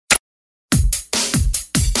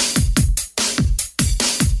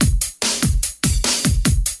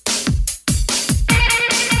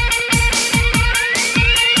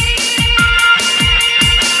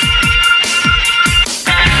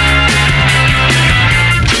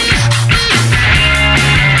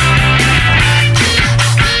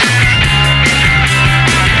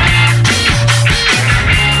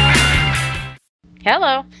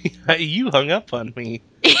You hung up on me.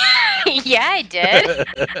 Yeah, I did.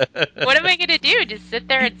 What am I gonna do? Just sit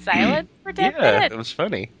there in silence for 10 Yeah, it minutes? was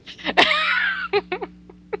funny.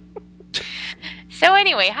 So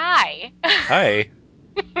anyway, hi. Hi.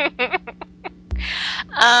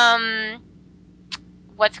 um,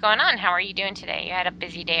 what's going on? How are you doing today? You had a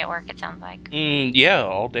busy day at work, it sounds like. Yeah,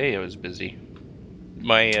 all day I was busy.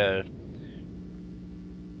 My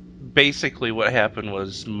basically what happened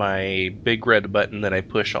was my big red button that I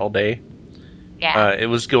push all day. Yeah. It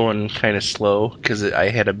was going kind of slow because I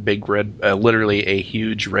had a big red, literally a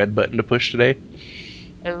huge red button to push today,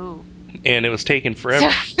 Ooh. and it was taking So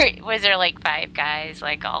forever. was there like five guys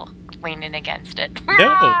like all leaning against it?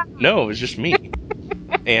 No, it was just me,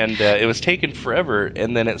 and it was taking forever,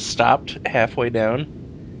 and then it stopped halfway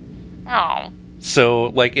down. Oh. So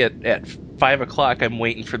like at 5 o'clock, I'm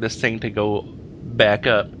waiting for this thing to go back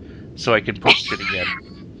up so I can push it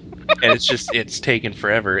again, and it's taking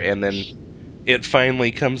forever, and then it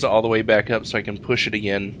finally comes all the way back up so I can push it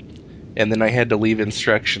again. And then I had to leave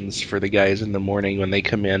instructions for the guys in the morning when they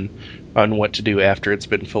come in on what to do after it's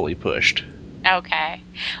been fully pushed. Okay.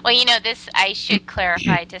 Well, this I should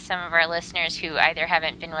clarify to some of our listeners who either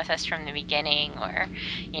haven't been with us from the beginning or,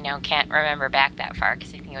 can't remember back that far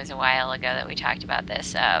because I think it was a while ago that we talked about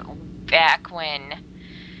this. Back when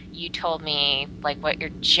you told me like what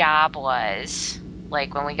your job was,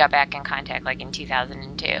 like when we got back in contact, like in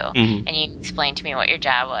 2002, Mm-hmm. and you explained to me what your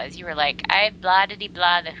job was. You were like, I blah da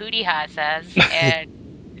blah the hootie ha says and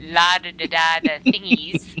la da da da the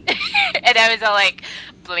thingies, and I was all like,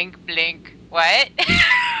 blink blink, what?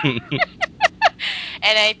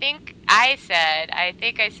 And I think I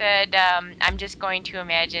said, I'm just going to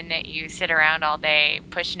imagine that you sit around all day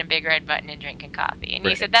pushing a big red button and drinking coffee. And you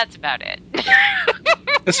Right. said, that's about it.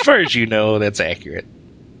 As far as you know, that's accurate.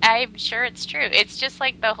 I'm sure it's true. It's just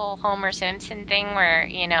like the whole Homer Simpson thing where,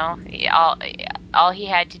 all he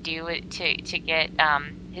had to do to get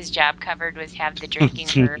his job covered was have the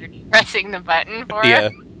drinking bird pressing the button for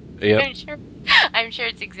him. Yeah. Yep. I'm sure I'm sure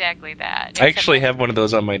it's exactly that. I Except actually like have one of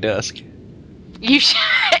those on my desk. you should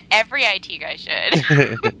every IT guy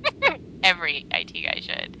should. Every IT guy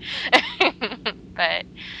should. But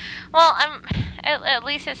well, at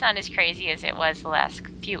least it's not as crazy as it was the last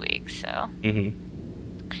few weeks, so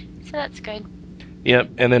that's good.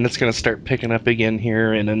 Yep, and then it's going to start picking up again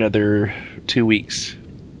here in another 2 weeks.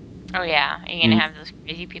 Oh yeah, are you gonna Mm. have those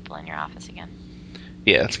crazy people in your office again?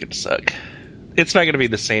 Yeah, it's going to suck. It's not going to be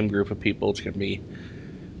the same group of people. It's going to be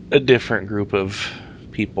a different group of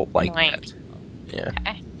people like Annoying that. people. Yeah.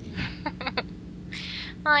 Okay.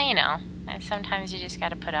 Well, sometimes you just got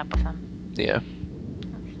to put up with them. Yeah.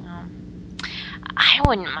 So, I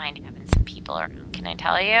wouldn't mind having some people around. Can I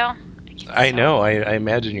tell you? I know. I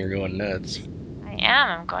imagine you're going nuts. I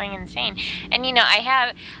am. I'm going insane. And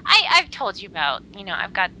I've told you about.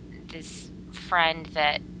 I've got this friend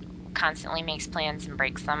that constantly makes plans and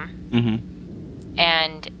breaks them.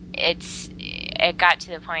 And it got to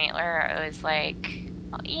the point where it was like,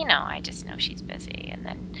 I just know she's busy. And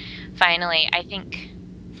then finally, I think,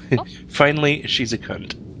 Finally, she's a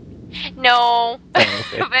cunt. no, Oh,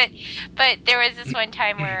 okay. but there was this one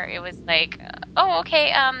time where it was like, oh,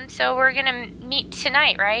 okay, so we're gonna meet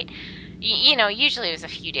tonight, right? Usually it was a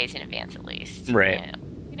few days in advance at least. Right.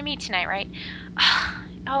 We're gonna meet tonight, right?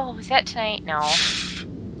 Oh, was that tonight? No.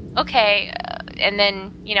 Okay, and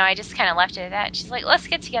then I just kind of left it at that. She's like, let's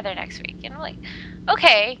get together next week, and I'm like,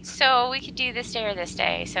 okay, so we could do this day or this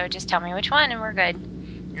day, so just tell me which one and we're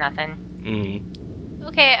good. Nothing.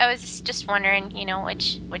 Okay, I was just wondering,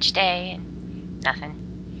 which day, and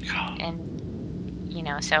nothing.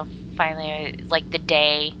 And so finally, like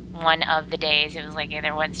one of the days, it was like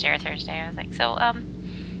either Wednesday or Thursday. I was like, so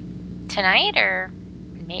tonight or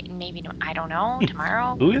maybe no, I don't know,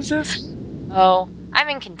 tomorrow. Who is this? Oh, I'm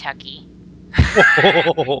in Kentucky.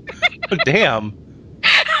 Oh, damn.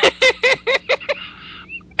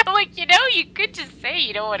 I'm like, you could just say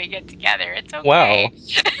you don't want to get together. It's okay. Wow.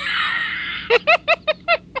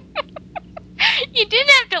 You didn't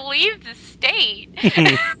have to leave the state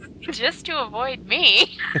just to avoid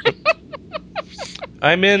me.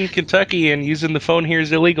 I'm in Kentucky and using the phone here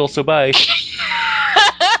is illegal, so bye.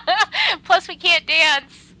 Plus, we can't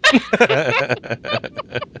dance.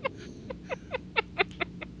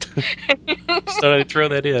 So I throw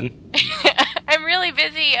that in. I'm really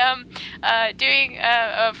busy doing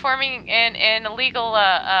forming an illegal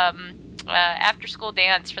after school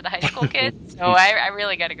dance for the high school kids. So I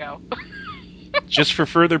really got to go. Just for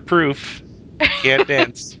further proof, can't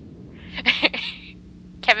dance.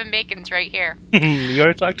 Kevin Bacon's right here. You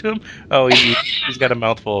want to talk to him? Oh, he's got a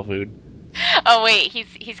mouthful of food. Oh wait,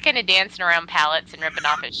 he's kind of dancing around pallets and ripping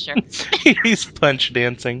off his shirt. He's punch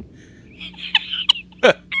dancing.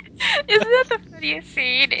 Isn't that the funniest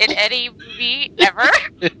scene in any movie ever?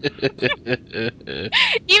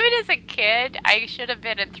 Even as a kid, I should have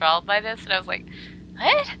been enthralled by this, and I was like,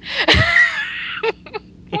 "What?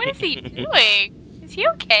 What is he doing? Is he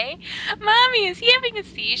okay? Mommy, is he having a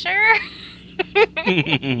seizure?"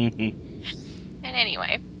 And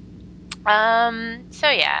anyway, so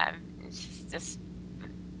yeah, it's just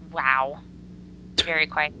wow, very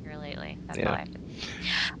quiet here lately. That's all Yeah. I have to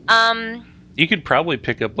say. You could probably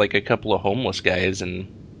pick up like a couple of homeless guys and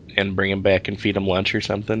bring them back and feed them lunch or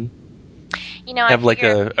something. You know, I Have like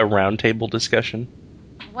figure a round table discussion.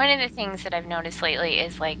 one of the things that I've noticed lately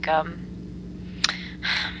is like,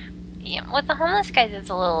 with the homeless guys, it's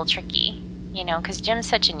a little tricky, because Jim's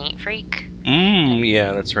such a neat freak.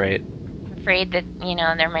 Yeah, that's right. I'm afraid that,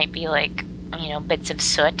 there might be like, bits of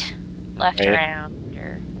soot left Right. around,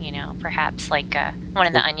 or, perhaps like one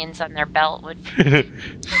of the onions on their belt would.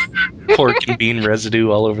 Pork and bean residue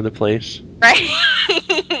all over the place. Right?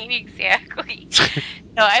 Exactly. So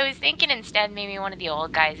I was thinking instead maybe one of the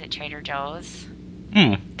old guys at Trader Joe's.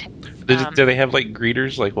 Do they have like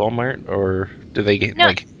greeters like Walmart, or do they get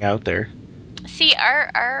like hang out there? See,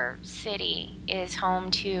 our city is home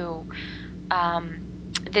to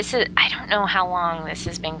this is, I don't know how long this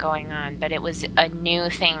has been going on, but it was a new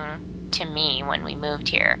thing to me when we moved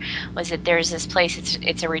here, was that there's this place,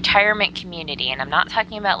 it's a retirement community, and I'm not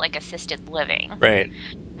talking about like assisted living. Right.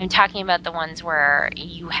 I'm talking about the ones where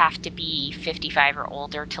you have to be 55 or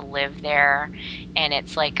older to live there, and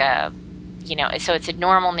it's like so it's a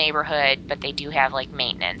normal neighborhood, but they do have like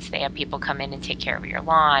maintenance. They have people come in and take care of your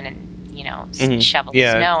lawn and, shovel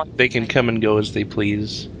snow. They can come and go as they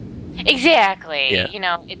please. Exactly.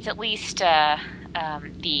 Yeah. It's at least the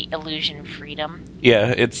illusion of freedom. Yeah,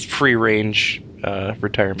 it's free range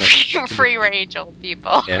retirement. Free range old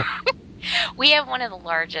people. Yeah. We have one of the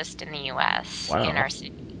largest in the U.S. Wow. in our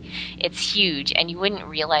city. It's huge, and you wouldn't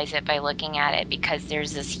realize it by looking at it because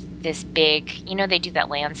there's this big, they do that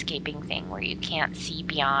landscaping thing where you can't see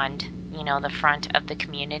beyond, the front of the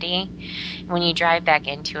community. When you drive back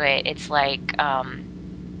into it, it's like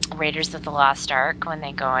Raiders of the Lost Ark when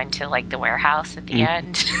they go into like the warehouse at the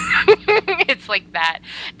end. It's like that,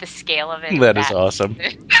 the scale of it. That is awesome.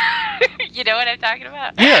 You know what I'm talking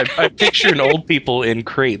about? Yeah, I'm picturing old people in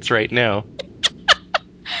crates right now.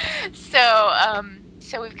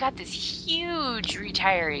 So we've got this huge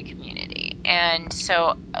retiree community, and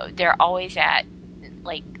so they're always at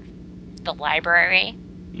like the library,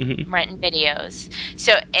 renting videos.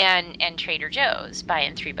 So and Trader Joe's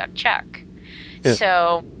buying $3 chuck. Yeah.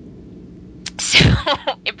 So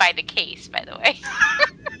by the case, by the way.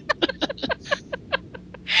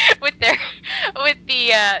 with the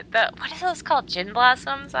what are those called? Gin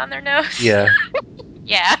blossoms on their nose? Yeah.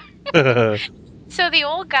 Yeah. So the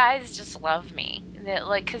old guys just love me,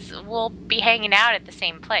 because we'll be hanging out at the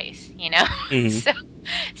same place,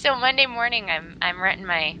 So Monday morning, I'm renting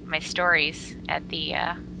my stories at the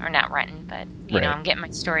or not renting, but I'm getting my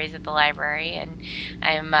stories at the library, and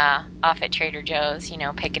I'm off at Trader Joe's,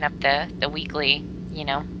 picking up the weekly,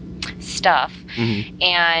 stuff,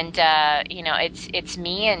 and it's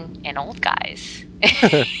me and old guys.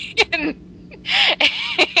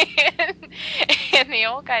 And the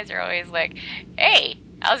old guys are always like, "Hey,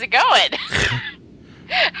 how's it going?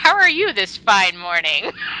 How are you this fine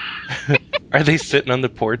morning?" Are they sitting on the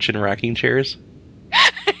porch in rocking chairs?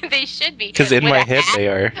 They should be. Because in my head they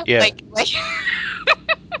are. Yeah. Like...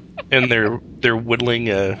 And they're whittling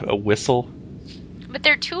a whistle. But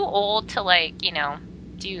they're too old to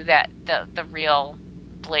do that the real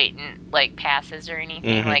blatant passes or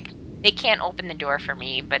anything. They can't open the door for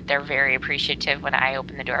me, but they're very appreciative when I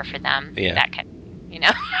open the door for them. Yeah. That kind of thing,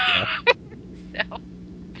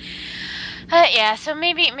 Yeah. So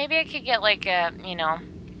maybe I could get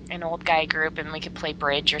an old guy group, and we could play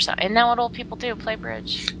bridge or something. Isn't that what old people do? Play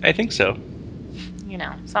bridge? I think so.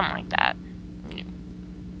 Something like that.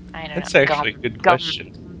 I don't know. That's actually a good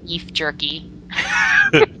question. Beef jerky.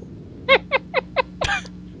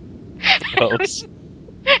 Close.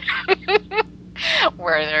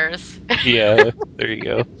 Werther's. Yeah, there you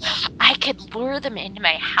go. I could lure them into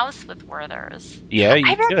my house with Werther's. Yeah,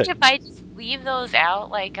 you could. If I just leave those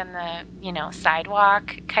out on the,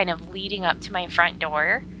 sidewalk, kind of leading up to my front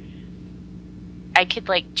door, I could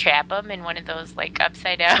trap them in one of those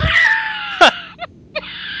upside down.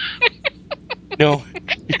 No.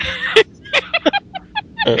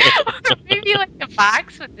 Maybe the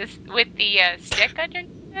box with the stick underneath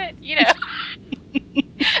it,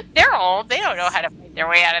 They're old. They don't know how to find their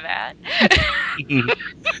way out of that.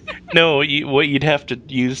 No, what you'd have to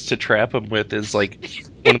use to trap them with is like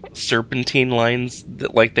one of the serpentine lines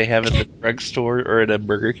that like they have at the drugstore or at a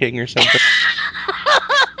Burger King or something.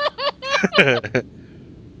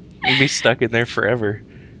 You'd be stuck in there forever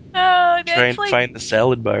Oh, trying that's to like find the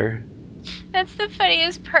salad bar. that's the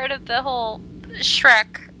funniest part of the whole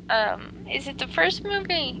Shrek. Is it the first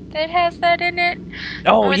movie that has that in it?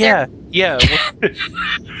 Oh Where they're yeah, yeah.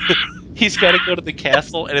 He's got to go to the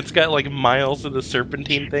castle, and it's got like miles of the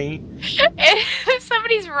serpentine thing. and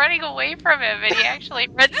somebody's running away from him, and he actually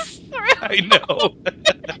runs through. I know.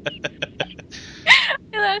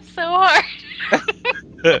 That's so hard.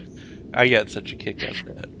 I got such a kick out of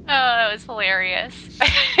that. Oh, that was hilarious.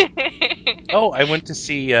 Oh, I went to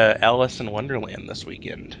see Alice in Wonderland this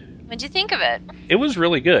weekend. What'd you think of it? It was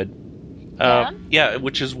really good. Yeah? Yeah,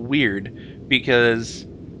 which is weird because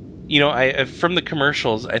I from the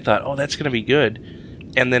commercials I thought, oh, that's gonna be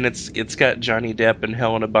good, and then it's got Johnny Depp and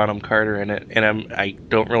Helena Bonham Carter in it, and I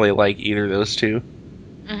don't really like either of those two.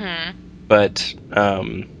 Mm-hmm. But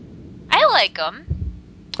I like them.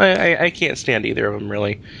 I can't stand either of them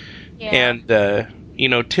really. Yeah.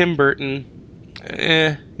 And Tim Burton,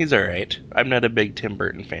 he's all right. I'm not a big Tim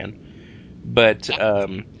Burton fan, but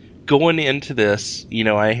going into this,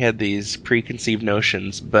 I had these preconceived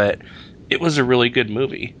notions, but it was a really good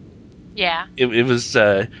movie. Yeah. It was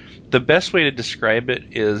the best way to describe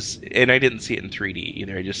it is, and I didn't see it in 3D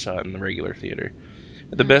either. I just saw it in the regular theater.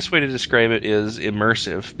 The best way to describe it is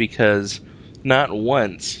immersive, because not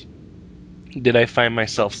once did I find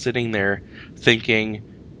myself sitting there thinking,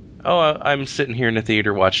 "Oh, I'm sitting here in a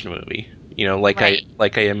theater watching a movie." Right.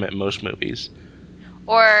 I am at most movies.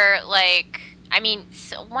 Or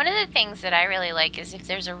so one of the things that I really like is if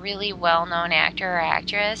there's a really well-known actor or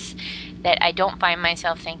actress that I don't find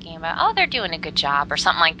myself thinking about, oh, they're doing a good job or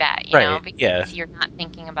something like that, you know, Right, because yeah. you're not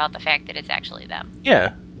thinking about the fact that it's actually them.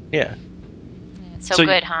 Yeah. So So-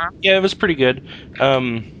 good, huh? Yeah, it was pretty good.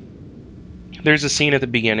 There's a scene at the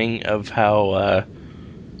beginning of how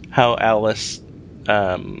Alice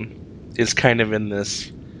is kind of in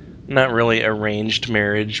this not really arranged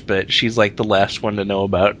marriage, but she's like the last one to know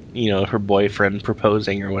about her boyfriend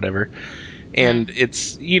proposing or whatever. And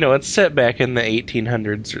it's set back in the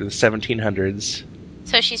 1800s or the 1700s.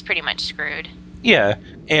 So she's pretty much screwed. Yeah,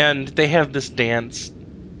 and they have this dance,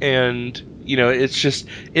 and it's just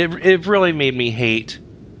it really made me hate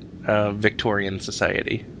Victorian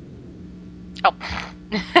society. Oh.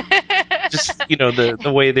 Just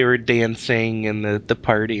the way they were dancing and the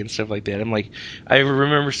party and stuff like that. I'm like, I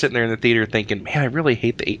remember sitting there in the theater thinking, man, I really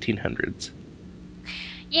hate the 1800s.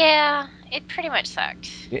 Yeah, it pretty much sucked.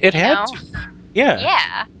 It had know? to. Yeah.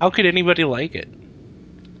 Yeah, How could anybody like it?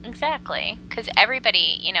 exactly. Because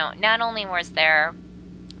everybody, not only was there,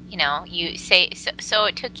 you say, so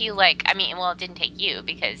it took you it didn't take you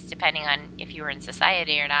because depending on if you were in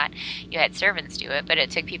society or not, you had servants do it, but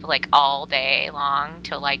it took people all day long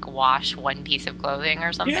to wash one piece of clothing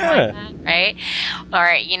or something like that, right?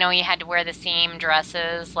 Or, you had to wear the same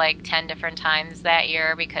dresses 10 different times that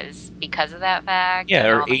year because of that fact. Yeah, and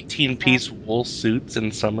or all that 18-piece wool suits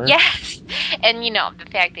in summer. Yes, and the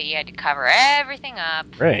fact that you had to cover everything up,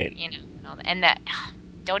 Right. and that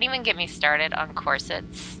don't even get me started on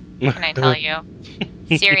corsets. Can I tell you?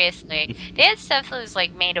 Seriously, they had stuff that was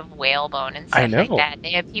made of whalebone and I stuff know. like that.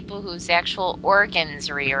 They had people whose actual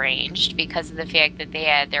organs rearranged because of the fact that they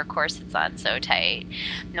had their corsets on so tight,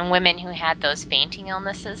 and women who had those fainting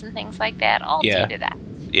illnesses and things like that, all Yeah. due to that.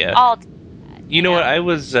 Yeah. All due to that. You know what? I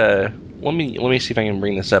was let me see if I can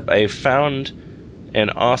bring this up. I found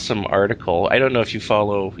an awesome article. I don't know if you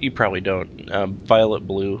follow. You probably don't. Violet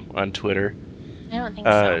Blue on Twitter. I don't think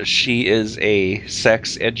so. She is a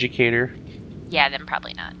sex educator. Yeah, then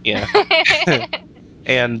probably not. Yeah.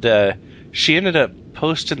 And she ended up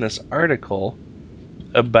posting this article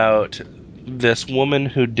about this woman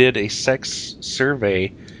who did a sex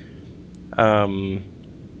survey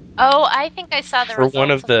Oh, I think I saw the for results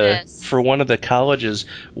one of the this. for one of the colleges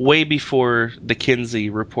way before the Kinsey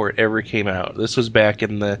report ever came out. This was back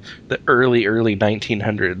in the early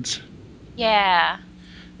 1900s. Yeah.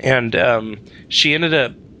 And she ended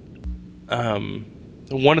up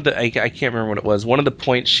one of the I can't remember what it was. One of the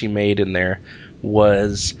points she made in there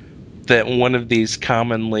was that one of these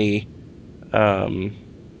commonly some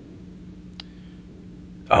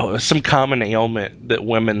common ailment that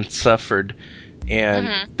women suffered,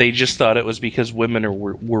 and they just thought it was because women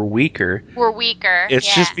were weaker. We're weaker. It's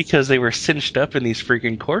yeah. just because they were cinched up in these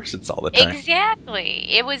freaking corsets all the time.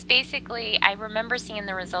 Exactly. It was basically, I remember seeing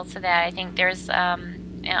the results of that. I think there's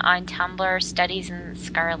on Tumblr. Studies in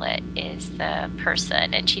Scarlet is the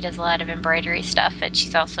person, and she does a lot of embroidery stuff, and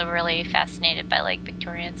she's also really fascinated by like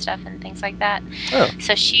Victorian stuff and things like that. Oh.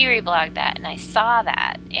 So she reblogged that, and I saw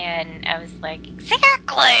that, and I was like,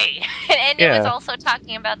 exactly. And it was Yeah. also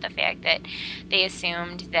talking about the fact that they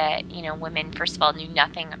assumed that women, first of all, knew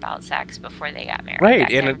nothing about sex before they got married. Right,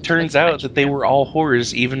 back and then, it turns out that they were all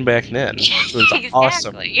whores even back then. It was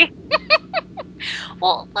awesome. exactly.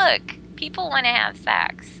 Well, look, people want to have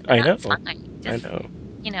sex. I And know. that's fine. Just,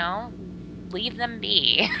 I know. Leave them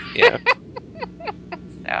be. Yeah.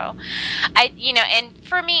 So, and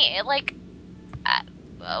for me, like,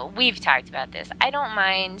 we've talked about this. I don't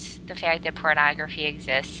mind the fact that pornography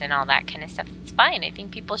exists and all that kind of stuff. It's fine. I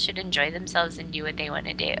think people should enjoy themselves and do what they want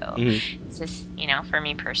to do. Mm-hmm. It's just, for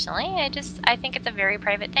me personally, I think it's a very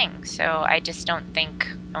private thing. So I just don't think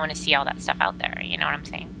I want to see all that stuff out there. You know what I'm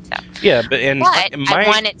saying? So Yeah, but I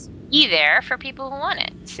want it to be there for people who want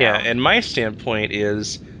it. So. Yeah, and my standpoint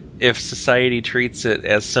is, if society treats it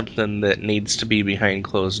as something that needs to be behind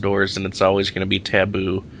closed doors, and it's always going to be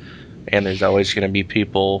taboo, and there's always going to be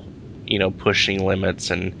people, pushing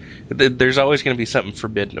limits, and there's always going to be something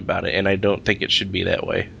forbidden about it, and I don't think it should be that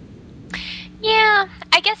way. Yeah,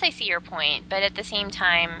 I guess I see your point, but at the same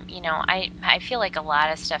time, I feel like a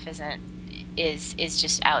lot of stuff is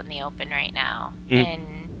just out in the open right now,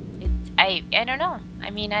 and I don't know.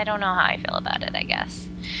 I mean, I don't know how I feel about it. I guess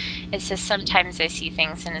it's just sometimes I see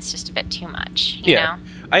things and it's just a bit too much. You know?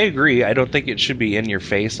 I agree. I don't think it should be in your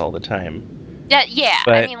face all the time. Yeah.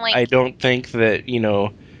 But I mean, like, I don't think that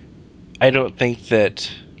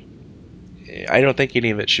I don't think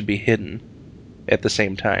any of it should be hidden at the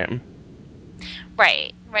same time.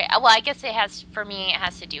 Right. Well, I guess it has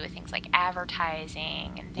to do with things like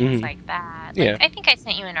advertising and things like that. Like, Yeah. I think I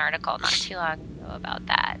sent you an article not too long ago about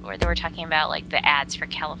that, where they were talking about like the ads for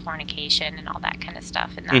Californication and all that kind of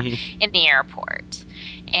stuff in the airport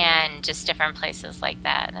and just different places like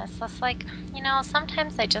that. And it's just like,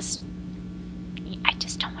 sometimes I just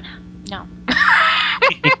don't want to. No.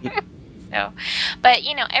 So, but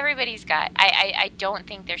everybody's got. I don't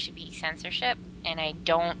think there should be censorship, and I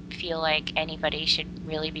don't feel like anybody should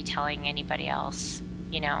really be telling anybody else,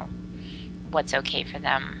 what's okay for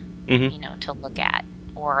them, to look at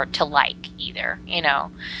or to like either,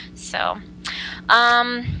 So,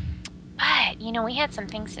 but we had some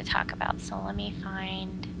things to talk about, so let me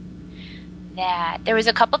find that. There was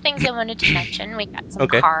a couple things I wanted to mention. We got some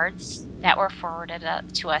cards that were forwarded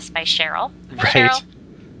to us by Cheryl. Right. Cheryl.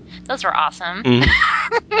 Those were awesome.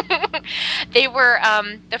 They were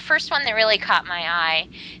the first one that really caught my eye.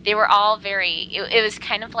 They were all it was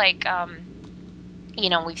kind of like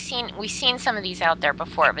we've seen some of these out there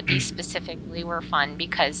before, but these specifically were fun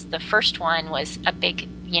because the first one was a big,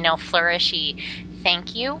 flourishy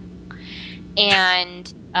thank you,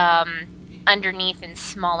 and underneath in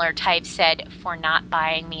smaller type said, "For not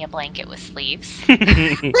buying me a blanket with sleeves."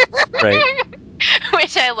 Right.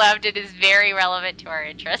 Which I loved. It is very relevant to our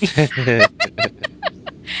interests.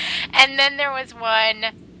 And then there was one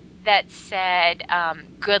that said,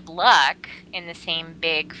 "Good luck," in the same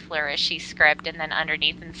big flourishy script, and then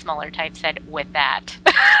underneath in smaller type said, "With that."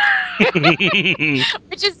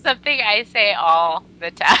 Which is something I say all the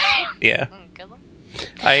time. Yeah. Good luck.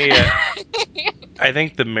 I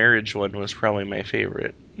think the marriage one was probably my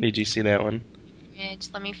favorite. Did you see that one?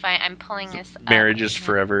 Let me find. I'm pulling this up. Marriage is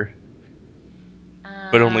forever.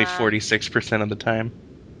 But only 46% of the time.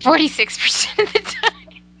 46% of the time.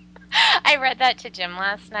 I read that to Jim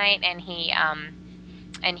last night, and he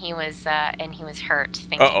was hurt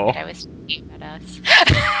thinking that I was talking about us.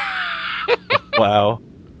 Wow.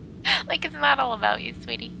 Like, it's not all about you,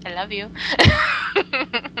 sweetie. I love you.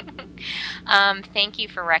 Thank you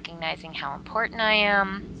for recognizing how important I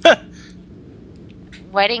am.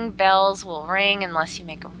 Wedding bells will ring unless you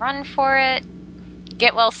make a run for it.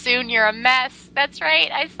 Get well soon, you're a mess. That's right.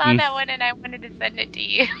 I saw that one and I wanted to send it to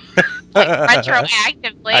you. Like,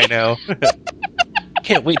 retroactively. I know.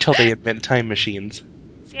 Can't wait till they invent time machines.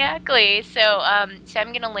 Exactly. So I'm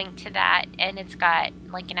going to link to that, and it's got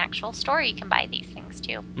like an actual story. You can buy these things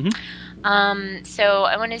too. So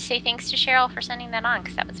I wanted to say thanks to Cheryl for sending that on,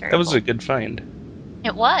 because that was very cool. A good find.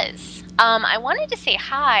 It was. I wanted to say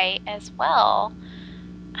hi as well.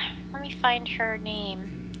 Let me find her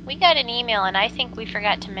name. We got an email, and I think we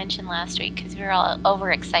forgot to mention last week because we were all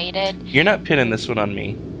overexcited. You're not pinning this one on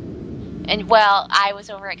me. And, well, I was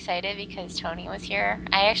overexcited because Tony was here.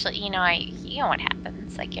 I actually, you know what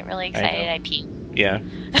happens. I get really excited, I pee. Yeah.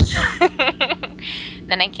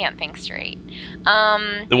 Then I can't think straight.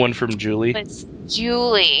 The one from Julie? It's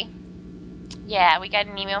Julie. Yeah, we got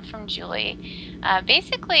an email from Julie.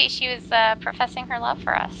 Basically, she was professing her love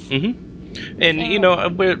for us. Mm-hmm. And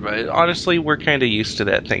honestly, we're kind of used to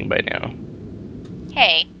that thing by now.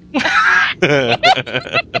 Hey.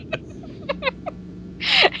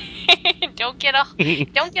 don't get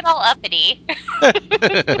all uppity.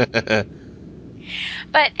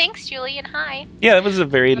 But thanks, Julie, and hi. Yeah, that was a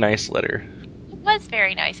very nice letter. It was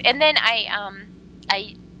very nice. And then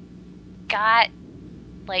I got,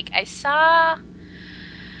 like, I saw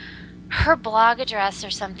her blog address or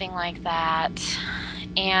something like that,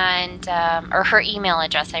 and or her email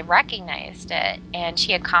address. I recognized it, and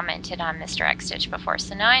she had commented on Mr. X Stitch before,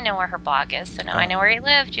 so now I know where her blog is. So now I know where you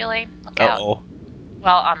live, Julie. Look out. Oh.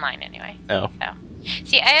 Well, online anyway. Oh. So,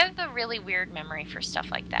 see, I have a really weird memory for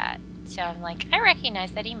stuff like that. So I'm like, I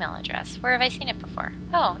recognize that email address. Where have I seen it before?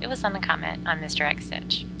 Oh, it was on the comment on Mr. X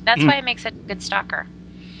Stitch. That's why it makes it a good stalker.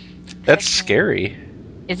 That's scary.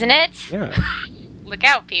 Isn't it? Yeah. Look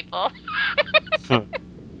out, people.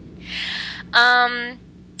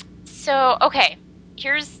 So okay,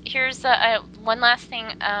 here's one last thing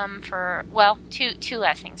two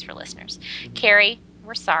last things for listeners. Carrie,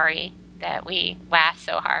 we're sorry that we laughed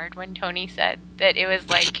so hard when Tony said that it was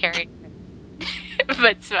like Carrie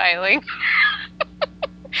but smiling.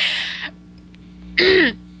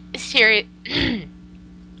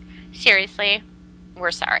 Seriously,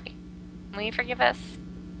 we're sorry. Will you forgive us?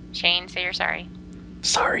 Shane, say you're sorry.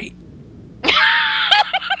 Sorry.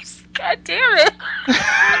 God damn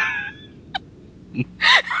it.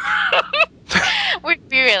 We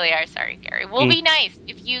really are sorry, Gary. We'll be nice.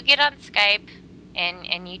 If you get on Skype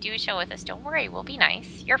and you do a show with us, don't worry, we'll be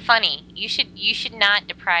nice. You're funny. You should not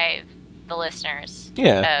deprive the listeners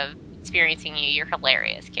of experiencing you. You're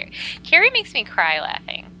hilarious, Carrie. Carrie makes me cry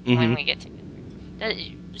laughing when we get together.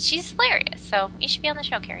 She's hilarious, so you should be on the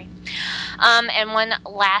show, Carrie. And one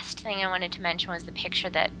last thing I wanted to mention was the picture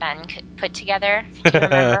that Ben put together. Do you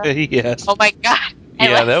remember? Yes. Oh my god.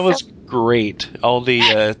 Yeah, that was great. All the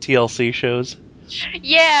TLC shows.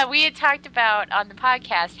 Yeah, we had talked about on the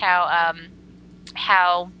podcast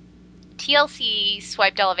how TLC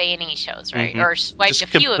swiped all of A&E shows, right? Or swiped just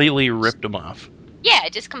a few. Completely ripped them off. Yeah,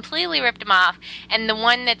 just completely ripped them off. And the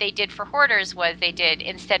one that they did for Hoarders was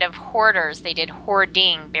instead of Hoarders, they did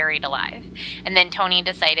Hoarding Buried Alive. And then Tony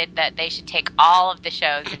decided that they should take all of the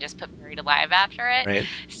shows and just put Buried Alive after it. Right.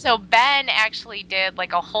 So Ben actually did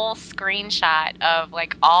like a whole screenshot of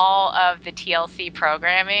like all of the TLC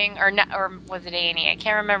programming, or was it A&E? I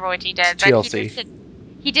can't remember what he did. TLC. But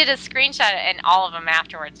he did a screenshot, and all of them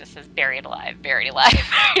afterwards just says Buried Alive, Buried Alive,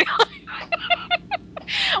 Buried Alive.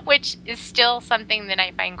 Which is still something that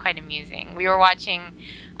I find quite amusing. We were watching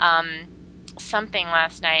something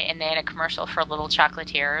last night, and they had a commercial for Little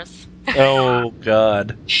Chocolatiers. Oh,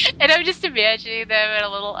 God. And I'm just imagining them in a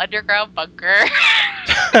little underground bunker.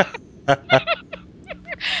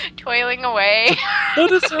 Toiling away.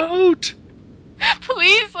 Let us out!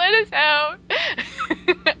 Please let us out.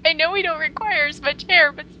 I know we don't require as much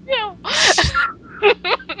hair, but still.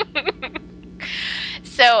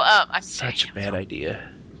 So, I'm such a bad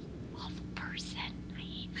idea. Awful person. I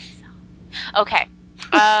hate myself. Okay.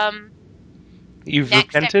 You've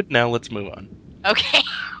repented. Now let's move on. Okay.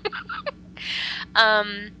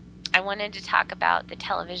 I wanted to talk about the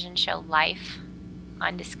television show Life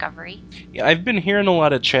on Discovery. Yeah, I've been hearing a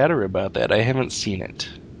lot of chatter about that. I haven't seen it.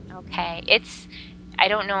 Okay. I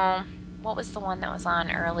don't know, what was the one that was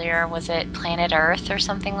on earlier? Was it Planet Earth or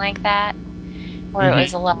something like that? Where it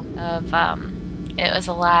was a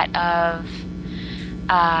lot of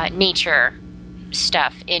nature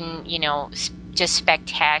stuff in, just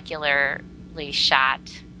spectacularly shot,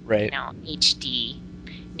 right? HD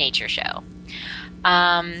nature show.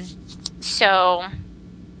 So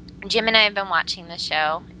Jim and I have been watching the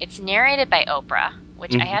show. It's narrated by Oprah,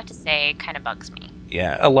 which I have to say kind of bugs me.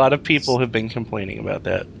 Yeah, a lot of people have been complaining about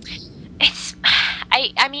that.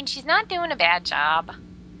 I mean, she's not doing a bad job,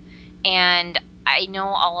 and I know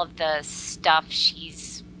all of the stuff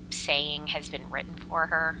she's saying has been written for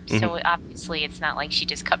her, so obviously it's not like she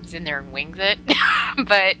just comes in there and wings it.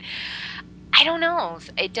 But I don't know,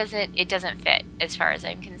 it doesn't fit as far as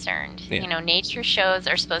I'm concerned. Yeah. Nature shows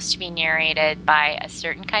are supposed to be narrated by a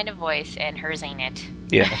certain kind of voice, and hers ain't it.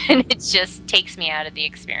 Yeah. And it just takes me out of the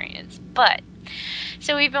experience. But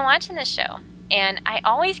so we've been watching this show, and I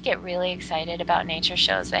always get really excited about nature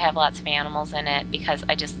shows that have lots of animals in it, because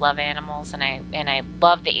I just love animals, and I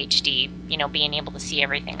love the HD, being able to see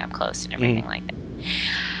everything up close and everything like that.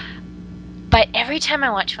 But every time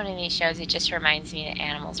I watch one of these shows, it just reminds me that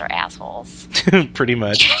animals are assholes. Pretty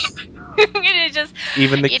much. It just,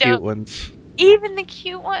 even the cute ones. Even the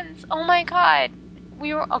cute ones. Oh my god.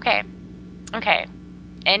 We were okay.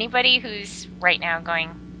 anybody who's right now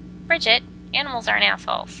going, Bridget, animals aren't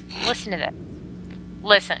assholes. Listen to this.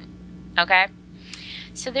 Listen, okay?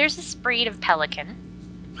 So there's this breed of pelican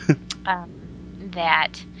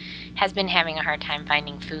that has been having a hard time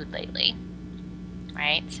finding food lately,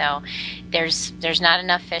 right? So there's not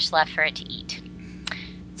enough fish left for it to eat.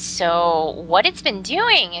 So what it's been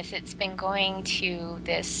doing is it's been going to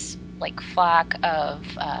this like flock of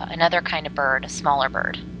another kind of bird, a smaller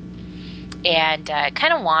bird, and it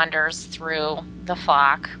kind of wanders through the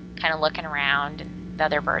flock, kind of looking around. And the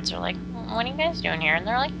other birds are like, "What are you guys doing here?" And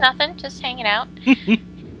they're like, "Nothing, just hanging out."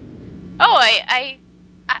 Oh,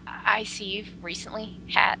 I see you've recently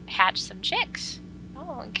hatched some chicks.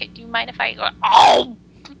 Oh, okay, do you mind if I go? Oh,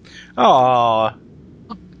 Aw.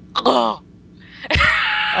 oh,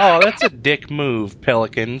 Oh, that's a dick move,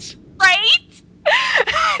 pelicans. right?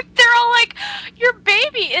 They're all like, "Your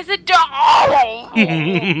baby is a dog."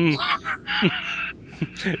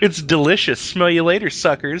 It's delicious. Smell you later,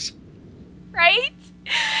 suckers. Right?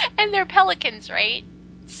 And they're pelicans, right?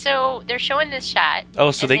 So they're showing this shot.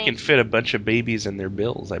 Oh, so and they can fit a bunch of babies in their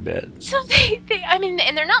bills, I bet. So I mean,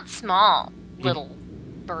 and they're not small little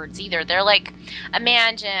birds either. They're like,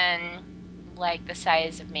 imagine like the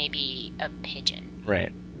size of maybe a pigeon.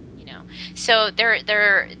 Right. You know. So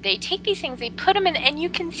they take these things, they put them in, and you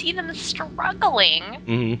can see them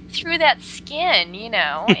struggling through that skin, you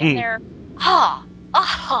know, and they're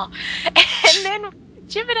and then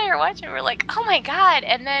Jim and I are watching, we're like, oh my god,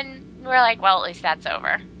 and then we're like, well, at least that's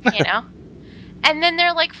over, you know. And then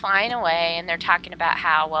they're like flying away, and they're talking about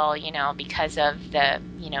how, well, you know, because of the,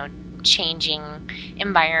 you know, changing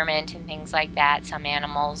environment and things like that, some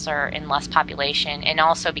animals are in less population, and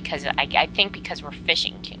also because I think because we're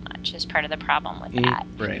fishing too much is part of the problem with that.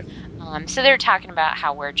 Right. So they're talking about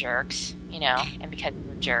how we're jerks, you know, and because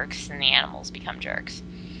we're jerks, and the animals become jerks.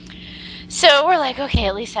 So we're like, okay,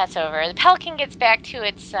 at least that's over. The pelican gets back to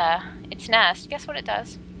its nest. Guess what it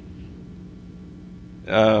does?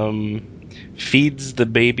 Feeds the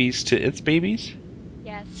babies to its babies?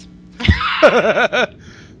 Yes.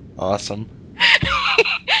 Awesome.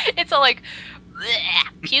 It's all like,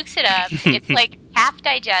 bleh, pukes it up. It's like half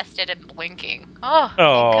digested and blinking. Oh,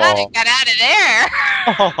 God, it got out of there.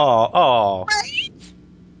 Oh. Right?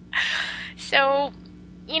 So,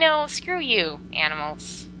 you know, screw you,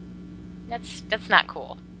 animals. That's not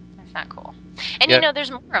cool. That's not cool. And you know, there's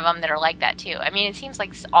more of them that are like that too. I mean, it seems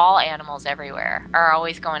like all animals everywhere are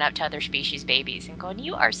always going up to other species' babies and going,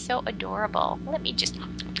 "You are so adorable. Let me just."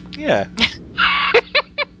 Yeah.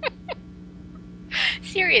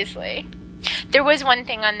 Seriously. There was one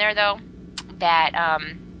thing on there though that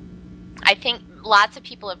I think lots of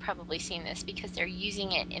people have probably seen this because they're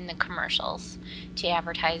using it in the commercials to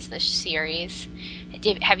advertise this series.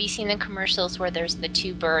 Have you seen the commercials where there's the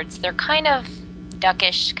two birds? They're kind of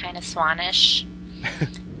duckish, kind of swanish.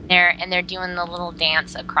 They're doing the little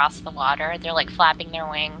dance across the water. They're like flapping their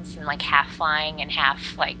wings and like half flying and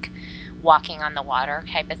half like walking on the water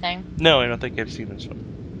type of thing. No, I don't think I've seen this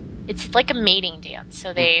one. It's like a mating dance.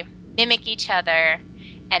 So they mimic each other,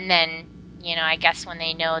 and then, you know, I guess when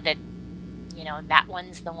they know that, you know, that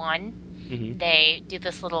one's the one, they do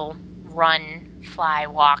this little run, fly,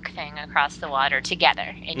 walk thing across the water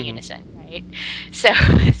together in unison, right?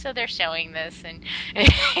 So they're showing this, and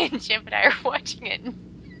Jim and I are watching it, and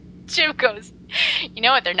Jim goes, "You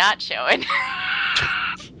know what they're not showing?"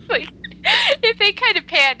 Like, if they kind of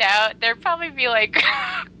panned out, there'd probably be like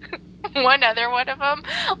one other one of them,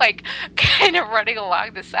 like, kind of running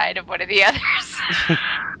along the side of one of the others.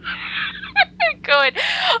 Going,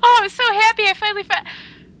 "Oh, I'm so happy I finally found..."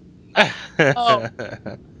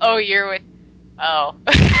 Oh, you're with... Oh.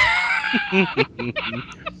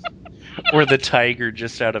 Or the tiger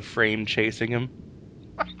just out of frame chasing him.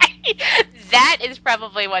 That is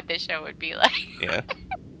probably what the show would be like. Yeah.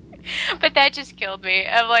 But that just killed me.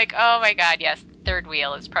 I'm like, oh my god, yes. Third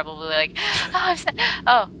wheel is probably like,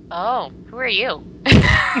 oh, who are you?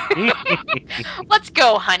 Let's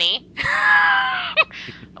go, honey.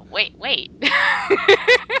 Wait.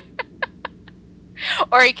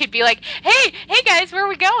 Or he could be like, hey guys, where are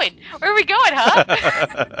we going? Where are we going,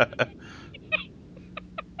 huh?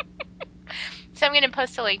 So I'm going to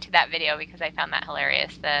post a link to that video because I found that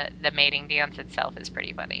hilarious. The mating dance itself is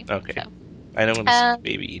pretty funny. Okay. So. I don't want to see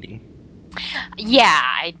baby eating. Yeah,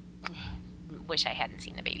 I wish I hadn't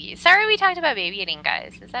seen the baby. Sorry we talked about baby eating,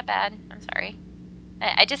 guys. Is that bad? I'm sorry.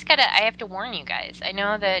 I have to warn you guys. I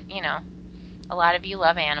know that, you know, a lot of you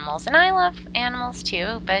love animals, and I love animals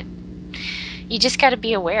too, but you just gotta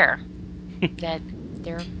be aware that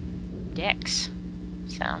they're dicks.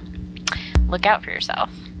 So, look out for yourself.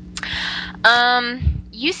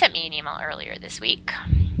 you sent me an email earlier this week.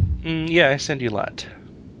 Yeah, I send you a lot.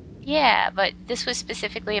 Yeah, but this was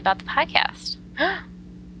specifically about the podcast.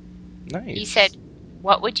 Nice. You said,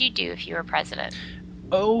 what would you do if you were president?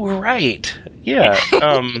 Oh, right. Yeah.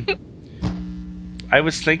 I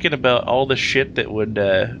was thinking about all the shit that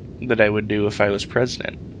I would do if I was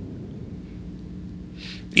president.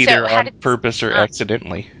 Either on purpose or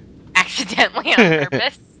accidentally. Accidentally on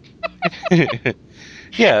purpose?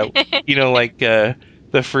 Yeah. Like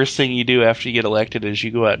the first thing you do after you get elected is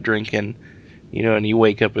you go out drinking, and you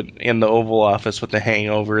wake up in the Oval Office with a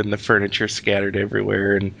hangover and the furniture scattered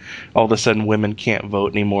everywhere, and all of a sudden women can't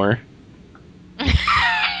vote anymore.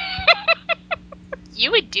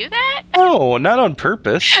 You would do that? Oh, not on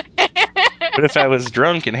purpose. But if I was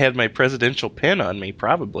drunk and had my presidential pin on me,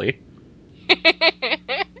 probably.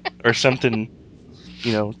 Or something,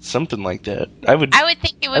 something like that. I would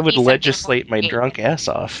think it would I would legislate my drunk ass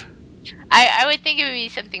off. I would think it would be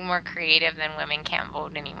something more creative than women can't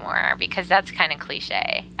vote anymore, because that's kind of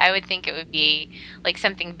cliche. I would think it would be like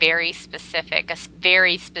something very specific, a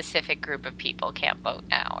very specific group of people can't vote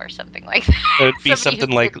now, or something like that. It would be something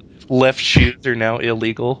like left shoes are now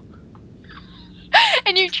illegal.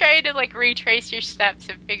 And you try to retrace your steps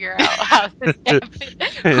and figure out how this happened.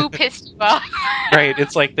 Who pissed you off? Right,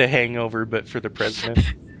 it's like The Hangover, but for the president.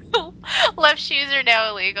 Left shoes are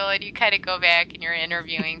now illegal, and you kind of go back and you're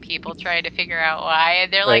interviewing people trying to figure out why,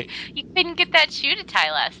 and they're right. Like, you couldn't get that shoe to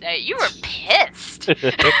tie last night. You were pissed.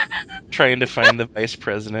 Trying to find the vice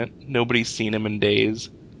president. Nobody's seen him in days.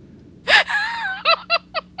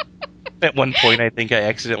 At one point, I think I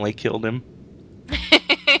accidentally killed him.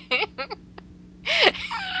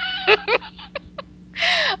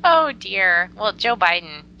 Oh, dear. Well, Joe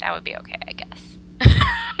Biden, that would be okay, I guess.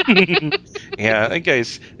 Yeah, that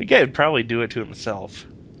guy would probably do it to himself.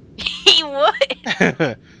 He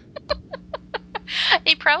would.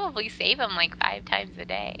 They probably save him 5 times a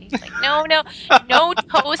day. Like, no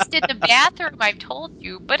toast in the bathroom, I've told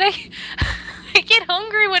you, but I get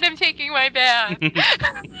hungry when I'm taking my bath.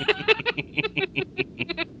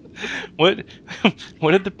 What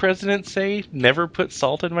did the president say? Never put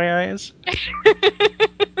salt in my eyes?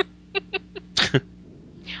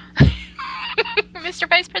 Mr.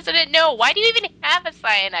 Vice President, no. Why do you even have a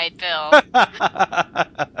cyanide pill?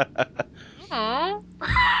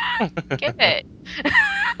 Get it.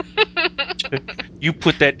 You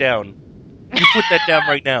put that down. You put that down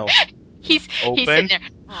right now. He's sitting there.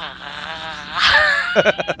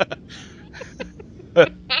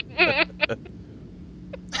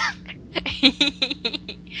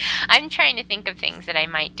 I'm trying to think of things that I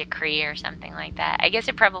might decree or something like that. I guess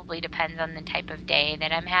it probably depends on the type of day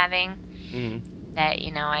that I'm having. Mm. That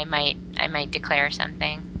I might declare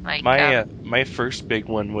something like my first big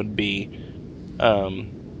one would be,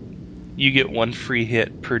 you get 1 free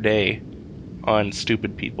hit per day on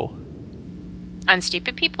stupid people. On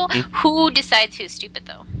stupid people? Mm-hmm. Who decides who's stupid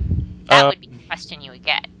though? That would be the question you would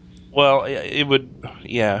get. Well, it would.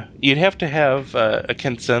 Yeah, you'd have to have a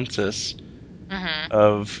consensus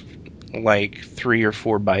of 3 or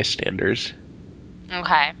 4 bystanders.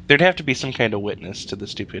 Okay. There'd have to be some kind of witness to the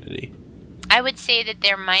stupidity. I would say that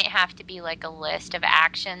there might have to be a list of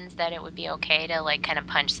actions that it would be okay to kind of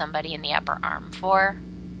punch somebody in the upper arm for,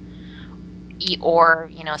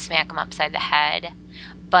 or smack them upside the head.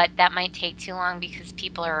 But that might take too long because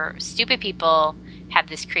stupid people have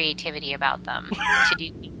this creativity about them to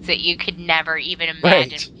do things that you could never even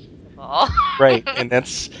imagine. Right. Right, and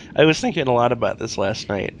I was thinking a lot about this last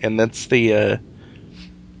night, and that's really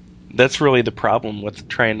the problem with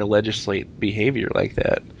trying to legislate behavior like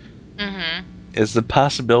that. Mm-hmm. Is the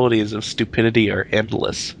possibilities of stupidity are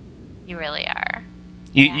endless. You really are.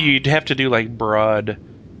 You'd have to do broad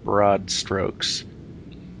strokes.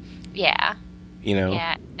 Yeah.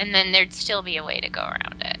 Yeah, and then there'd still be a way to go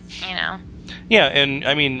around it, Yeah, and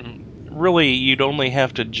I mean, really, you'd only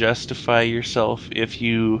have to justify yourself if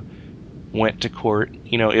you went to court.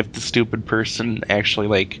 If the stupid person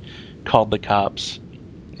actually called the cops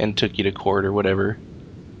and took you to court or whatever.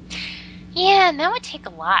 Yeah, and that would take a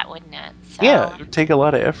lot, wouldn't it? So, yeah, it would take a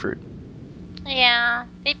lot of effort. Yeah,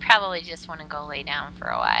 they'd probably just want to go lay down for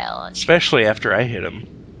a while. Especially after I hit him.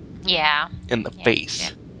 Yeah. In the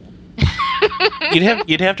face.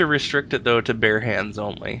 You'd have to restrict it, though, to bare hands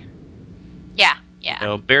only. Yeah.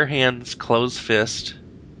 Bare hands, closed fist.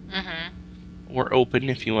 Or open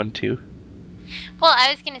if you want to. Well,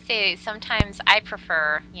 I was going to say, sometimes I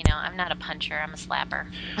prefer, I'm not a puncher, I'm a slapper.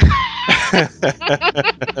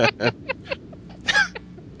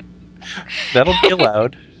 That'll be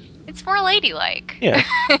allowed. It's more ladylike. Yeah.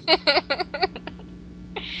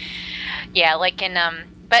 Yeah, but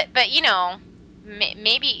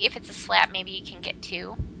maybe if it's a slap, maybe you can get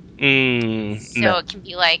 2. So No. it can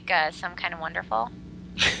be like Some Kind of Wonderful.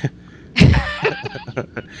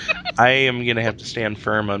 I am gonna have to stand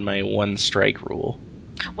firm on my 1 strike rule.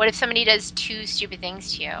 What if somebody does 2 stupid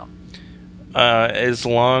things to you? As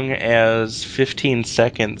long as 15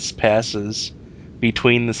 seconds passes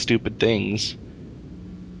between the stupid things,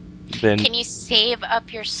 then Can you save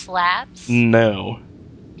up your slaps? no.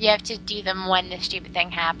 You have to do them when the stupid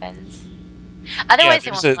thing happens. Otherwise,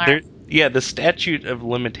 they won't learn. The statute of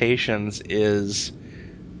limitations is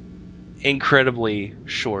incredibly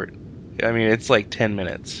short. I mean, it's like 10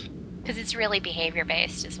 minutes. Because it's really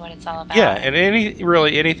behavior-based is what it's all about. Yeah, and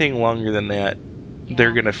anything longer than that,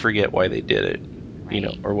 they're going to forget why they did it,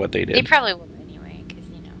 right. Or what they did. They probably will anyway, because,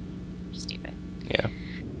 stupid. Yeah.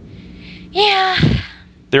 Yeah.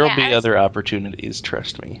 There will be other opportunities,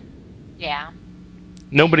 trust me. Yeah.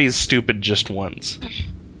 Nobody's stupid just once.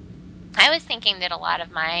 I was thinking that a lot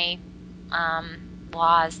of my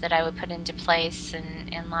laws that I would put into place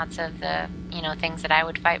and lots of the things that I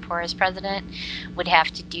would fight for as president would have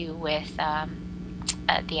to do with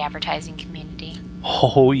the advertising community.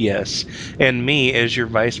 Oh yes, and me as your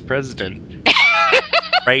vice president,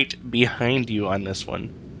 right behind you on this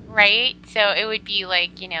one. Right. So it would be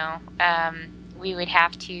like we would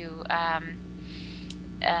have to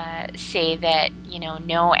say that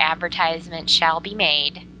no advertisement shall be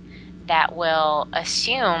made that will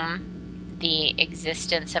assume the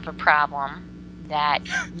existence of a problem that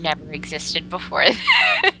never existed before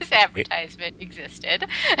this advertisement existed.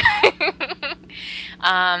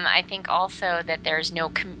 I think also that there's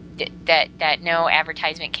no that no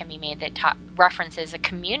advertisement can be made that references a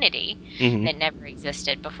community that never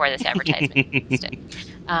existed before this advertisement existed.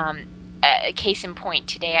 Case in point,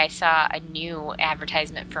 today I saw a new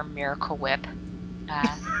advertisement for Miracle Whip.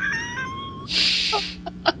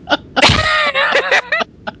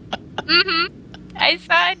 I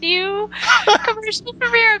saw a new commercial for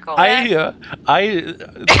Miracle Whip.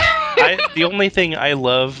 The only thing I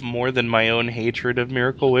love more than my own hatred of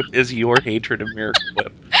Miracle Whip is your hatred of Miracle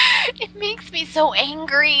Whip. It makes me so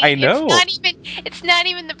angry. I know. It's not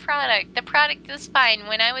even the product. The product is fine.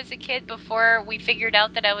 When I was a kid, before we figured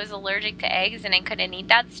out that I was allergic to eggs and I couldn't eat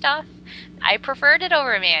that stuff, I preferred it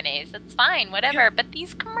over mayonnaise. That's fine, whatever. Yeah. But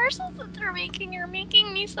these commercials that they're making are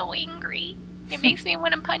making me so angry. It makes me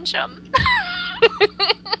want to punch them.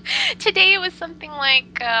 Today it was something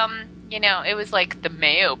like, it was like the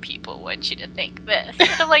Mayo people want you to think this. And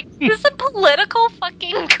I'm like, this is a political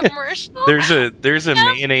fucking commercial. There's a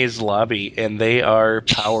mayonnaise lobby, and they are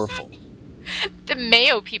powerful. The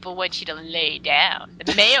Mayo people want you to lay down.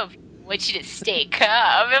 The Mayo people want you to stay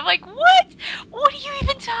calm. I'm like, what? What are you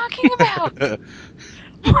even talking about?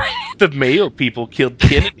 What? The Mayo people killed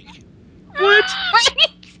Kennedy. What? Right?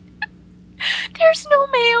 There's no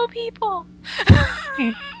Mayo people.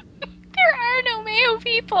 There are no Mayo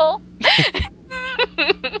people.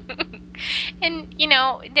 And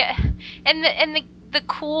the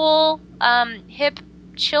cool hip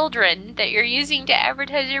children that you're using to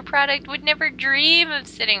advertise your product would never dream of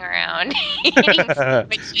sitting around eating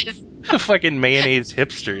sandwiches. Fucking mayonnaise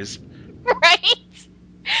hipsters. Right?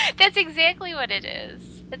 That's exactly what it is.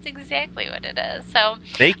 That's exactly what it is. So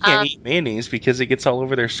they can't eat mayonnaise because it gets all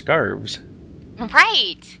over their scarves.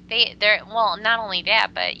 Right. They're well, not only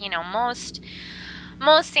that, but most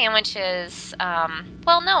sandwiches.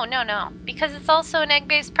 No, because it's also an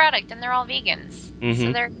egg-based product, and they're all vegans. Mm-hmm.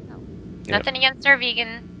 So they're nothing against our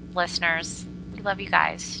vegan listeners. We love you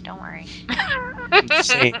guys. Don't worry. You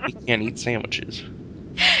can't eat sandwiches.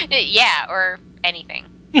 Yeah, or anything.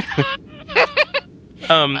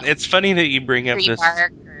 It's funny that you bring up this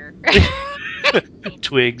bark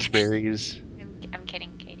twigs, berries. I'm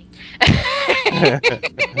kidding, Katie.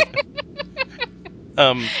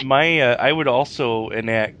 I would also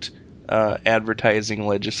enact advertising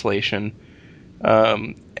legislation.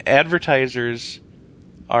 Advertisers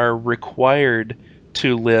are required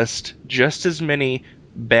to list just as many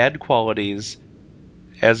bad qualities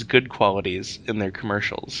as good qualities in their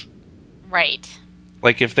commercials. Right.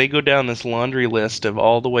 Like if they go down this laundry list of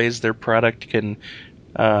all the ways their product can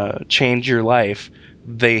change your life,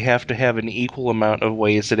 they have to have an equal amount of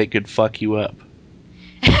ways that it could fuck you up.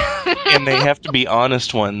 And they have to be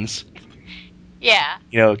honest ones. Yeah.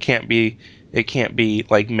 It can't be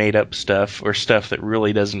like made up stuff or stuff that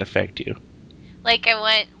really doesn't affect you. Like I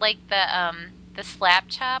went like the Slap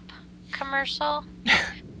Chop commercial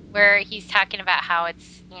where he's talking about how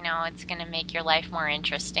it's going to make your life more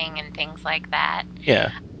interesting and things like that.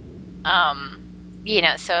 Yeah.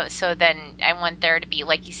 So then I want there to be,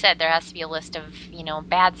 like you said, there has to be a list of,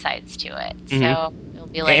 bad sides to it. Mm-hmm. So it'll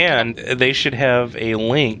Be like, And they should have a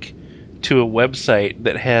link to a website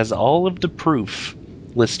that has all of the proof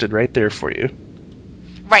listed right there for you.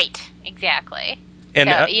 right, exactly. And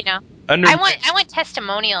So, under I want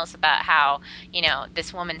testimonials about how,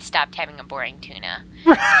 this woman stopped having a boring tuna.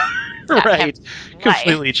 Stopped right, having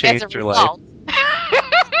completely life changed as a her life. result.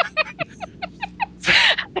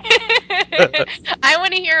 I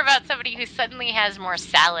want to hear about somebody who suddenly has more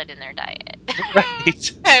salad in their diet.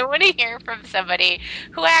 Right. I want to hear from somebody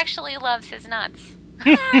who actually loves his nuts.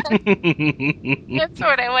 That's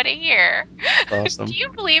what I want to hear. Awesome. Do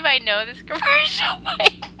you believe I know this commercial by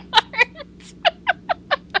heart?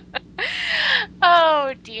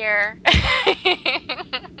 Oh dear.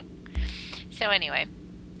 So anyway,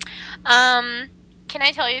 can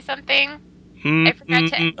I tell you something? I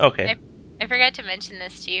forgot to. Okay. I forgot to mention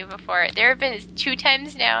this to you before. There have been 2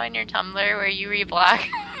 times now in your Tumblr where you reblock.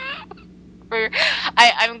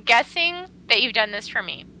 I'm guessing that you've done this for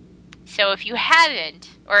me. So if you haven't,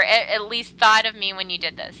 or at least thought of me when you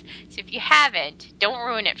did this, so if you haven't, don't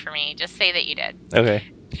ruin it for me. Just say that you did. Okay.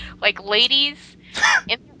 Like ladies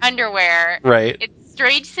in their underwear, Right. in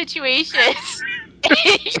strange situations.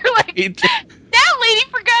 You're like, that lady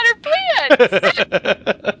forgot her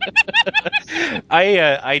pants.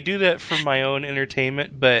 I do that for my own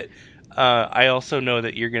entertainment, but I also know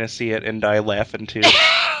that you're gonna see it and die laughing too.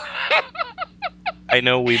 I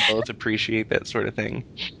know we both appreciate that sort of thing.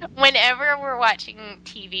 Whenever we're watching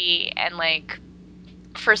TV and like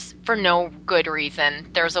for no good reason,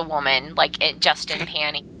 there's a woman like just in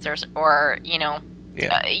panties, or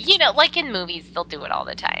like in movies, they'll do it all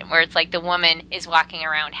the time, where it's like the woman is walking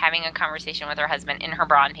around having a conversation with her husband in her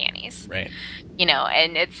bra and panties. Right.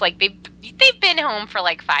 And it's like they've been home for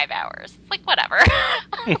like 5 hours. It's like, whatever.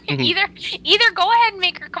 either go ahead and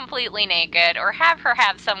make her completely naked, or have her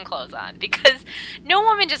have some clothes on, because no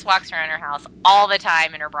woman just walks around her house all the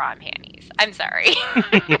time in her bra and panties. I'm sorry.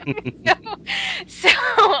 So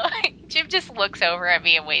Jim just looks over at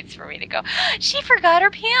me and waits for me to go, she forgot her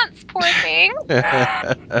pants, poor thing.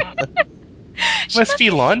 Must be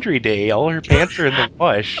laundry day. All her pants are in the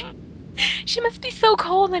wash. She must be so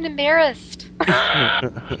cold and embarrassed.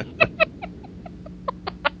 But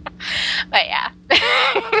yeah,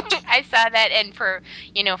 I saw that, and for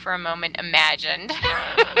a moment imagined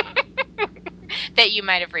that you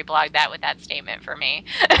might have reblogged that with that statement for me.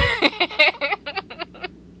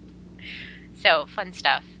 So fun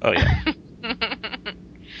stuff. Oh yeah.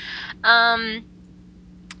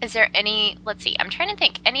 Is there any? Let's see. I'm trying to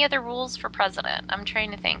think. Any other rules for president? I'm trying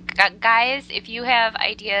to think. Guys, if you have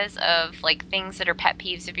ideas of like things that are pet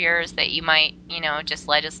peeves of yours that you might, just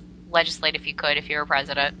legislate if you could, if you were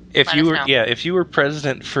president. If you were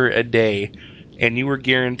president for a day, and you were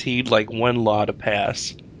guaranteed like one law to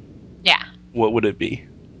pass. Yeah. What would it be?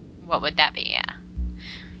 What would that be? Yeah.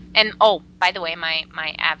 And by the way,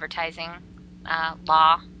 my advertising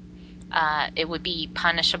law, it would be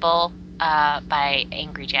punishable by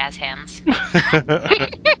angry jazz hands.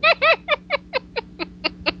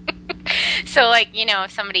 So, like,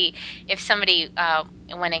 if somebody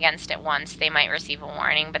went against it once, they might receive a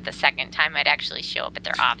warning, but the second time I'd actually show up at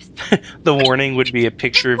their office. The warning would be a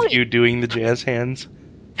picture of you doing the jazz hands.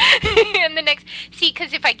 And the next,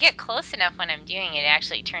 because if I get close enough when I'm doing it, it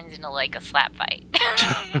actually turns into like a slap fight.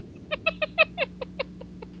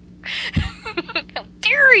 How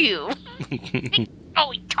dare you? Oh,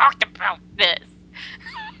 we talked about this.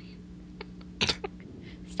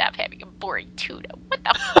 Stop having a boring tuna. What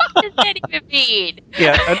the fuck does that even mean?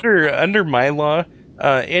 Yeah, under my law,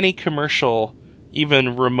 any commercial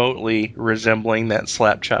even remotely resembling that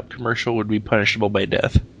slap chop commercial would be punishable by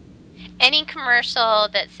death. Any commercial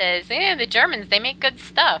that says, the Germans, they make good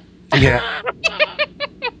stuff. Yeah.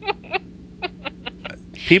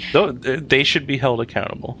 People, they should be held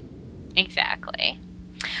accountable. Exactly.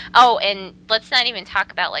 Oh, and let's not even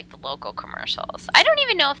talk about like the local commercials. I don't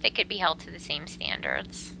even know if they could be held to the same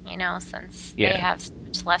standards, since they have so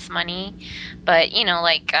much less money. But,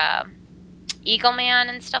 like Eagle Man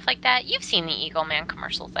and stuff like that. You've seen the Eagle Man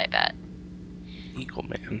commercials, I bet. Eagle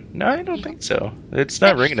Man? No, I don't think so. It's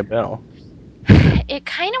not ringing a bell. It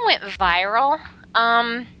kind of went viral.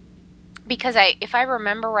 Because if I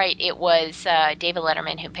remember right, it was David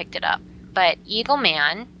Letterman who picked it up. But Eagle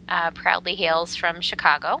Man proudly hails from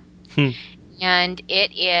Chicago, and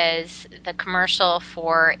it is the commercial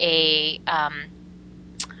for a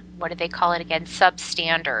what do they call it again?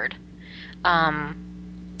 Substandard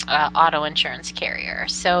auto insurance carrier.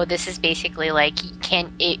 So this is basically like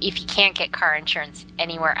if you can't get car insurance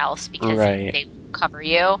anywhere else because they will cover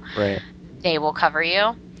you, right? They will cover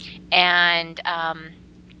you, and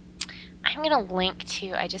I I'm going to link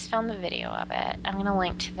to, I just found the video of it. I'm going to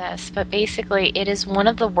link to this, but basically it is one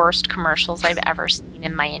of the worst commercials I've ever seen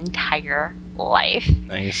in my entire life.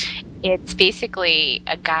 Nice. It's basically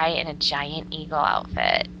a guy in a giant eagle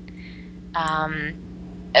outfit.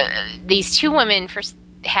 These two women first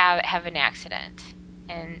have an accident,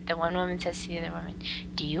 and the one woman says to the other woman,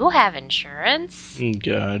 "Do you have insurance?"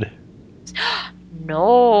 God.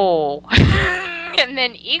 No. And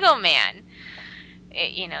then Eagle Man,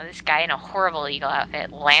 this guy in a horrible eagle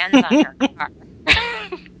outfit lands on her car,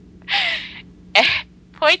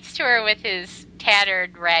 points to her with his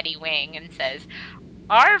tattered ratty wing and says,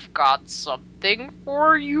 "I've got something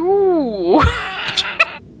for you."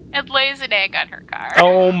 And lays an egg on her car.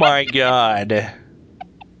 Oh my God.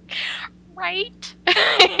 Right?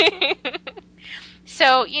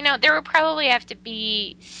 So, there would probably have to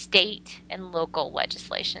be state and local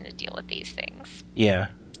legislation to deal with these things. Yeah.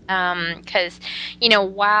 Because,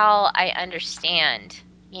 while I understand,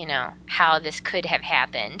 how this could have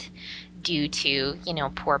happened due to,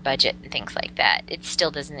 poor budget and things like that, it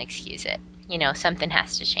still doesn't excuse it. Something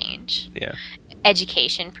has to change. Yeah.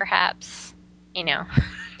 Education, perhaps,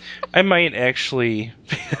 I might actually,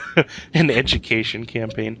 an education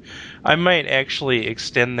campaign, I might actually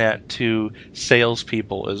extend that to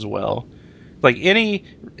salespeople as well. Like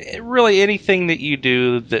really anything that you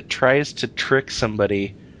do that tries to trick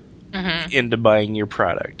somebody into buying your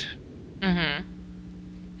product. Mm-hmm.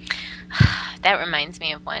 That reminds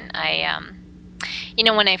me of when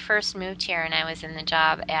when I first moved here and I was in the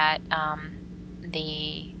job at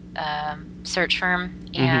the search firm,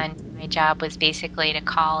 and my job was basically to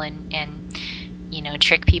call and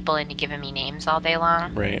trick people into giving me names all day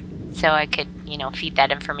long. Right. So I could, feed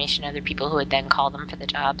that information to other people who would then call them for the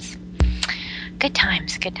jobs. Good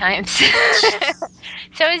times, good times.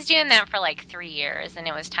 So I was doing that for like 3 years, and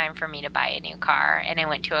it was time for me to buy a new car, and I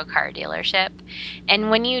went to a car dealership. And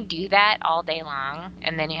when you do that all day long,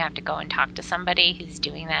 and then you have to go and talk to somebody who's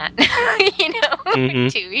doing that,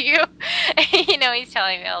 to you, he's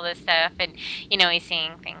telling me all this stuff, and, he's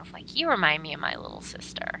saying things like, "You remind me of my little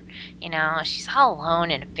sister. She's all alone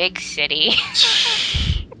in a big city."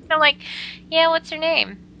 I'm like, "Yeah, what's her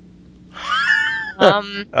name?"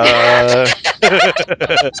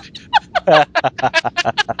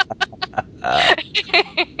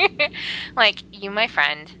 Like, you, my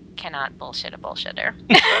friend, cannot bullshit a bullshitter.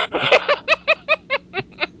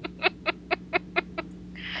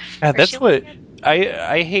 That's what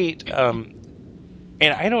I hate. And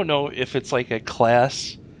I don't know if it's like a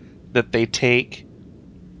class that they take,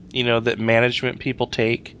 that management people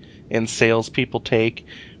take and sales people take,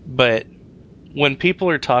 but when people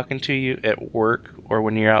are talking to you at work or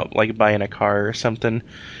when you're out like buying a car or something,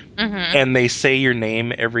 and they say your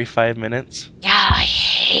name every 5 minutes. Yeah, I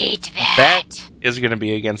hate that. That is going to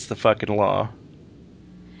be against the fucking law.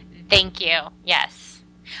 Thank you. Yes.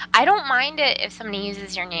 I don't mind it if somebody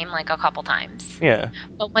uses your name like a couple times. Yeah.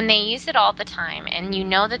 But when they use it all the time and you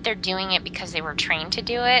know that they're doing it because they were trained to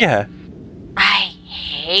do it. Yeah. I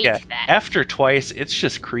hate that. After twice, it's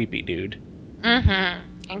just creepy, dude.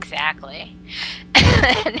 Exactly.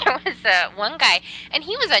 And there was one guy, and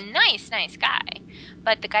he was a nice guy.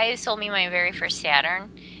 But the guy who sold me my very first Saturn,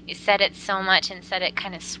 he said it so much and said it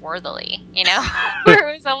kind of swarthily, Where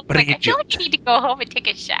it was almost like, I feel like I need to go home and take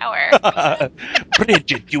a shower.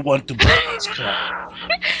 Bridget, you want to buy this car?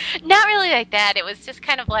 Not really like that. It was just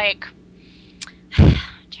kind of like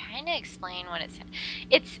trying to explain what it said.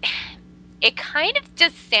 It kind of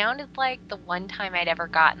just sounded like the one time I'd ever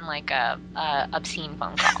gotten like a obscene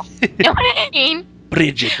phone call. You know what I mean?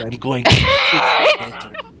 Bridget, I'm going to...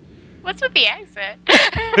 What's with the accent?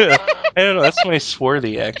 I don't know. That's my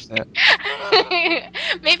swarthy accent.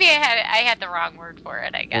 Maybe I had the wrong word for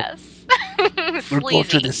it, I guess. We'll go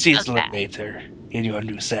to the Sizzler later in your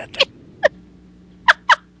new Saturn.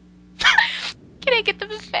 Can I get the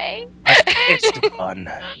buffet? It's the fun.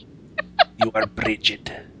 You are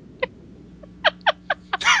Bridget.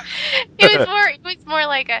 It was more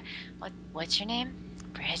like a what's your name?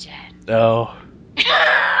 Bridget. Oh.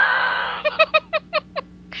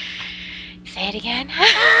 Say it again.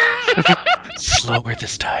 Slower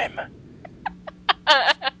this time.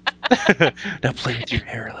 Now play with your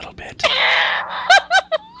hair a little bit.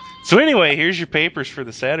 So anyway, here's your papers for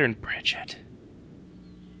the Saturn, Bridget.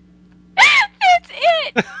 That's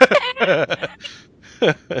it.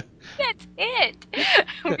 That's it.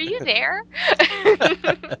 Were you there?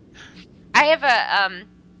 I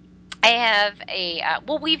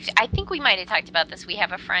think we might have talked about this. We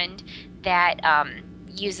have a friend that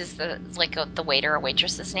uses the waiter or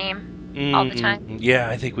waitress's name all the time. Yeah,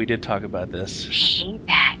 I think we did talk about this. I hate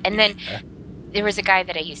that. And then there was a guy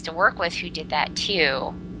that I used to work with who did that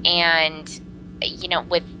too. And, you know,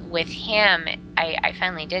 with him, I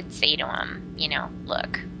finally did say to him, you know,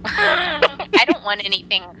 look, I don't want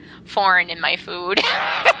anything foreign in my food.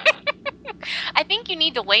 I think you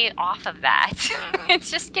need to lay off of that. It's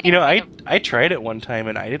just getting I tried it one time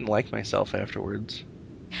and I didn't like myself afterwards.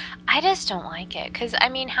 I just don't like it because, I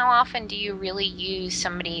mean, how often do you really use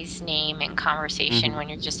somebody's name in conversation when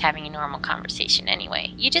you're just having a normal conversation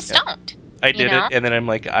anyway? You just don't. I did it, and then I'm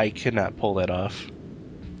like, I cannot pull that off.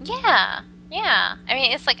 Yeah, yeah. I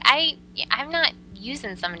mean, it's like I'm not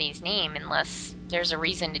using somebody's name unless there's a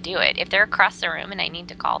reason to do it. If they're across the room and I need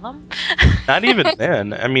to call them. Not even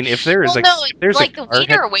then. I mean, if there is if there's like the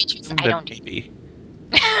waiter or waitress, I don't. Maybe.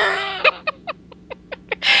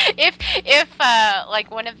 if like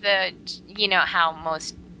one of the, you know how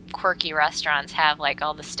most quirky restaurants have like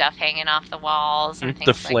all the stuff hanging off the walls and things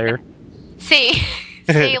the flare.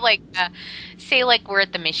 like that. Say like we're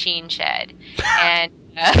at the machine shed and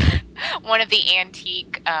one of the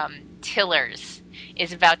antique tillers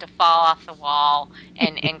is about to fall off the wall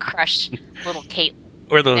and crush little Kate.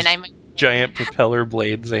 Or those giant propeller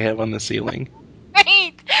blades they have on the ceiling.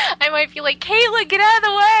 Right. I might be like, Kayla, get out of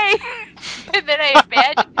the way. And then I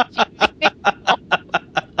imagine that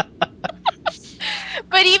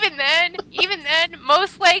but even then,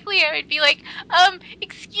 most likely I would be like,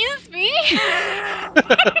 excuse me.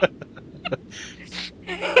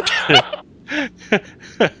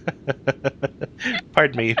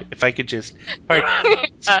 Pardon me, if I could just. Pardon me.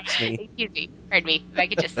 Excuse me. Pardon me, if I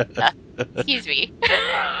could just. Excuse me.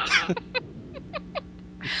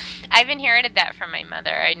 I've inherited that from my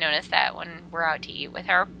mother. I noticed that when we're out to eat with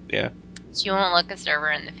her. Yeah. She won't look a server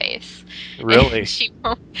in the face. Really? She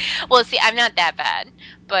won't. Well, see, I'm not that bad,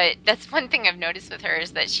 but that's one thing I've noticed with her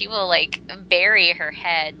is that she will like bury her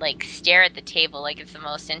head, like stare at the table like it's the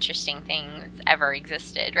most interesting thing that's ever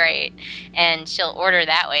existed, right? And she'll order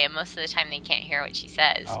that way, and most of the time they can't hear what she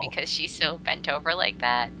says because she's so bent over like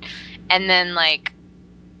that. And then like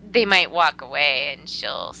they might walk away and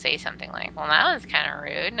she'll say something like, well, that was kind of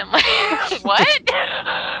rude. And I'm like, what?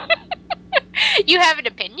 You have an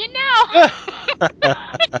opinion now?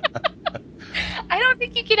 I don't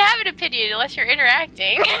think you can have an opinion unless you're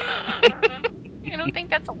interacting. I don't think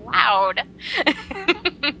that's allowed.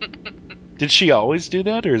 Did she always do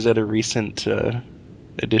that, or is that a recent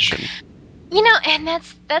addition? You know, and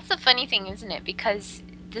that's the funny thing, isn't it? Because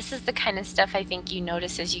this is the kind of stuff I think you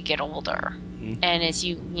notice as you get older, and as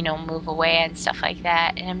you move away and stuff like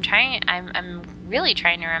that. And I'm really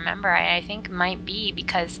trying to remember. I think it might be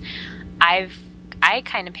because I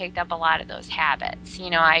kind of picked up a lot of those habits.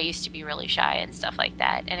 You know, I used to be really shy and stuff like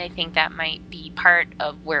that, and I think that might be part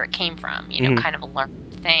of where it came from. Kind of a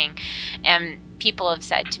learned thing. And people have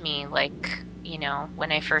said to me, like,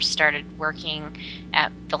 when I first started working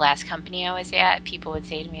at the last company I was at, people would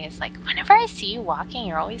say to me, it's like, whenever I see you walking,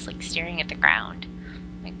 you're always like staring at the ground.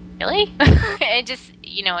 I'm like, really? It just,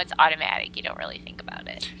 it's automatic. You don't really think about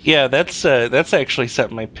it. Yeah, that's actually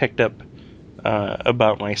something I picked up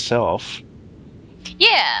about myself.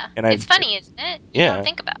 Yeah, and it's funny, isn't it? You don't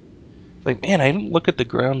think about it. Like, man, I don't look at the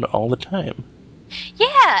ground all the time.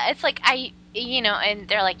 Yeah, it's like and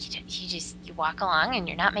they're like, you walk along and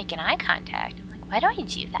you're not making eye contact. I'm like, why do I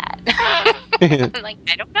do that? I'm like,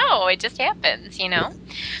 I don't know. It just happens,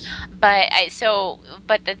 But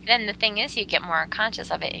then the thing is, you get more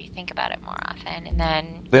conscious of it. You think about it more often, and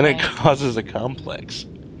then it causes a complex.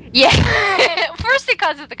 Yeah. First it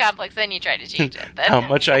causes the complex, then you try to change it. How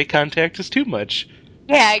much eye contact is too much?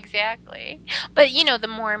 Yeah, exactly. But, the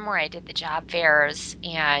more and more I did the job fairs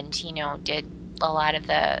and, did a lot of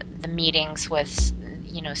the meetings with,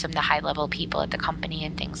 some of the high-level people at the company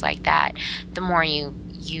and things like that, the more you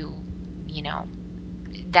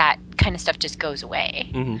that kind of stuff just goes away.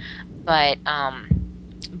 Mm-hmm.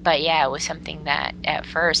 But yeah, it was something that at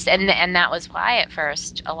first, and that was why at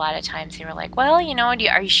first a lot of times they were like, well, are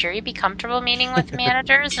you sure you'd be comfortable meeting with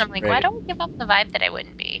managers? And I'm like, right. Why don't we give up the vibe that I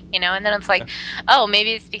wouldn't be, And then it's like, oh,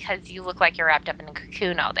 maybe it's because you look like you're wrapped up in a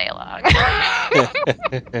cocoon all day long.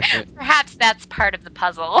 Perhaps that's part of the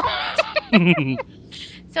puzzle.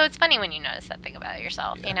 So it's funny when you notice that thing about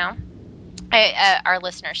yourself, Our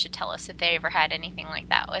listeners should tell us if they ever had anything like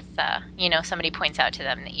that with, somebody points out to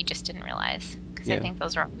them that you just didn't realize. Because I think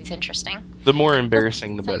those are always interesting. The more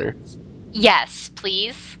embarrassing, the better. Yes,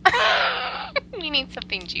 please. You need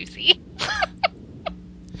something juicy.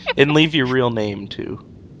 And leave your real name, too.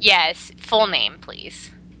 Yes, full name, please.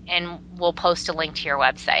 And we'll post a link to your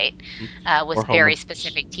website with very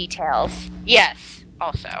specific details. Yes,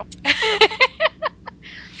 also.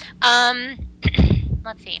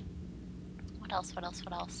 Let's see. What else?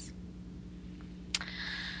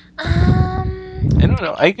 I don't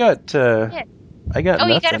know. I got Oh, you got a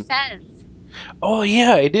nothing. Fez. Oh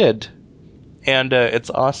yeah, I did. And it's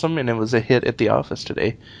awesome, and it was a hit at the office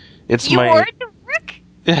today. It's You wore my it to work?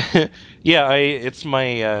 yeah, it's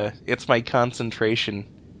my concentration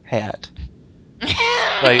hat.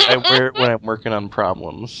 I wear it when I'm working on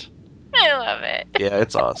problems. I love it. Yeah,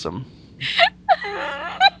 it's awesome.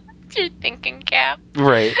 Your thinking cap.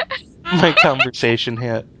 Right. My conversation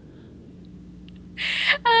hat.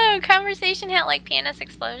 Oh, conversation hat like Pianist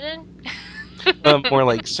Explosion? More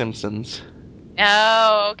like Simpsons.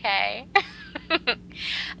 Oh, okay.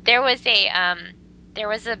 There was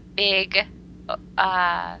a big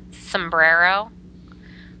sombrero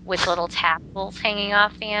with little tassels hanging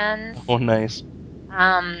off the ends Oh, nice.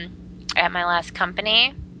 at my last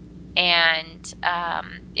company. And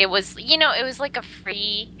it was, it was like a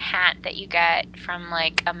free hat that you get from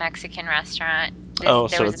like a Mexican restaurant. Oh,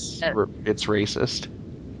 There so was it's racist.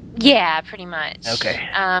 yeah, pretty much. Okay.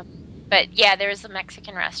 But yeah, there was a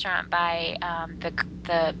Mexican restaurant by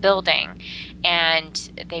the building, and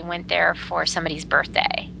they went there for somebody's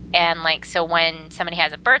birthday. And like, so when somebody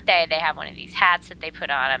has a birthday, they have one of these hats that they put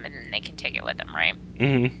on them, and then they can take it with them, right?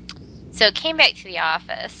 So it came back to the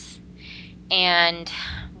office, and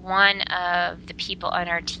one of the people on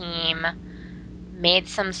our team made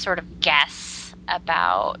some sort of guess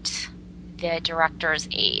about the director's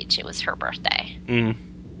age. It was her birthday.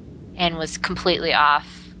 And was completely off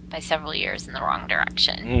by several years in the wrong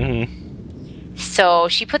direction. So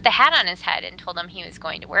she put the hat on his head and told him he was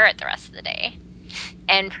going to wear it the rest of the day.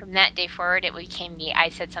 And from that day forward, it became the I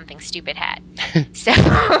said something stupid hat. So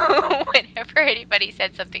whenever anybody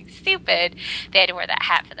said something stupid, they had to wear that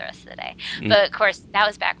hat for the rest of the day. But of course, that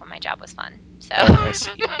was back when my job was fun. So. I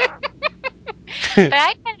see. But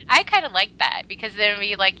I kind of liked that, because then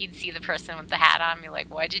you'd see the person with the hat on, and be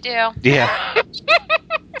like, "What'd you do?" Yeah.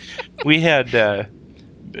 We had, and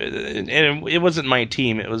it wasn't my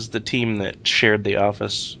team. It was the team that shared the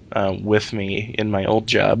office with me in my old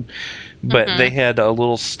job. But they had a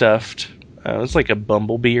little stuffed. It was like a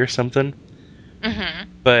bumblebee or something.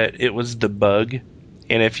 But it was the bug,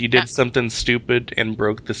 and if you did something stupid and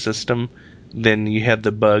broke the system, then you had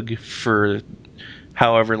the bug for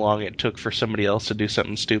however long it took for somebody else to do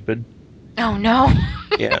something stupid. Oh no.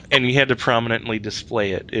 Yeah, and you had to prominently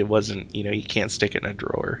display it. It wasn't, you can't stick it in a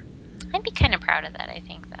drawer. I'd be kind of proud of that, I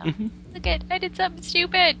think, though. Look at, I did something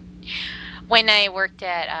stupid. When I worked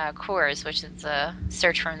at Coors, which is a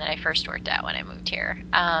search firm that I first worked at when I moved here,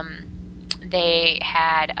 they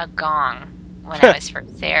had a gong when I was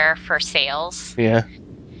first there for sales. Yeah.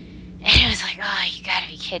 And it was like, oh, you gotta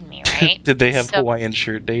be kidding me, right? Did they have Hawaiian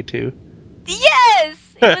shirt day too? Yes!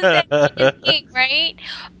 It was that kind of thing, right?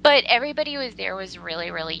 But everybody who was there was really,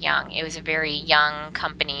 really young. It was a very young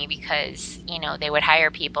company because, they would hire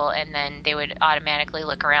people and then they would automatically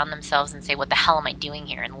look around themselves and say, what the hell am I doing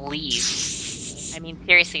here, and leave. I mean,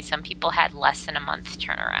 seriously, some people had less than a month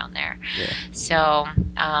turnaround there. Yeah. So,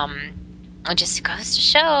 it just goes to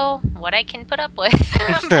show what I can put up with.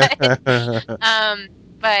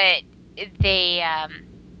 But they,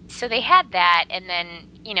 so they had that, and then,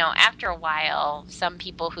 after a while, some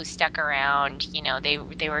people who stuck around,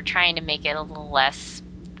 they were trying to make it a little less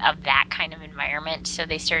of that kind of environment, so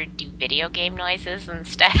they started to do video game noises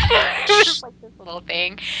instead. It was like this little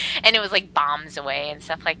thing, and it was like bombs away and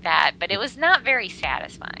stuff like that, but it was not very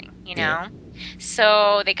satisfying, Yeah.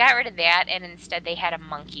 So they got rid of that, and instead they had a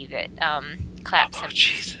monkey that clapped some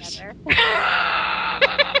together.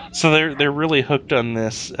 So they're really hooked on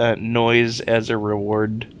this noise as a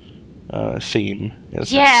reward theme.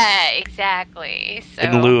 Yeah, exactly. So,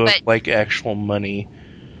 in lieu of like actual money,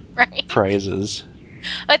 right? Prizes.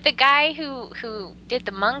 But the guy who did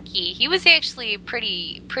the monkey, he was actually a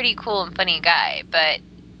pretty cool and funny guy. But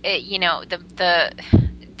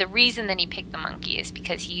the reason that he picked the monkey is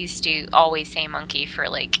because he used to always say monkey for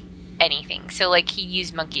like anything. So like he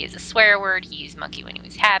used monkey as a swear word. He used monkey when he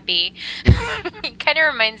was happy. He kind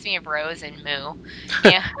of reminds me of Rose and Moo.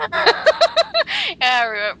 Yeah.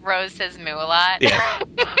 Yeah, Rose says moo a lot. Yeah.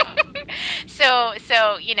 So if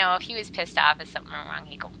he was pissed off at something wrong,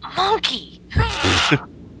 he'd go, monkey!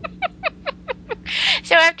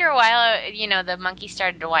 So after a while, the monkey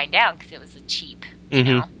started to wind down because it was a cheap,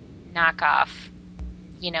 knockoff,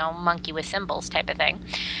 monkey with cymbals type of thing.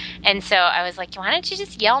 And so I was like, why don't you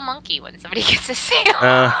just yell monkey when somebody gets a sale?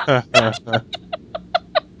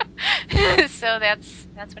 So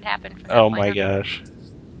that's what happened from that Oh point my on. gosh.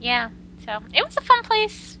 Yeah. So it was a fun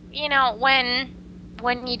place,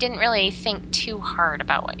 when you didn't really think too hard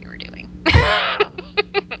about what you were doing.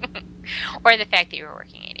 Or the fact that you were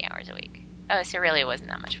working 80 hours a week. Oh, so really it wasn't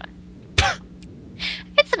that much fun. I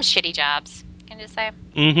had some some shitty jobs. Can I just say?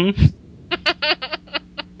 Mm-hmm.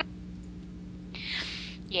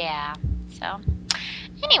 Yeah. So,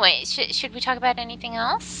 anyway, should we talk about anything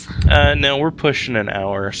else? No, we're pushing an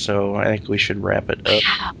hour, so I think we should wrap it up.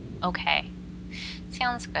 Wow. Okay.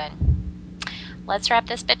 Sounds good. Let's wrap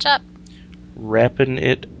this bitch up. Wrapping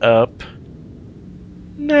it up.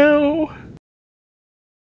 No.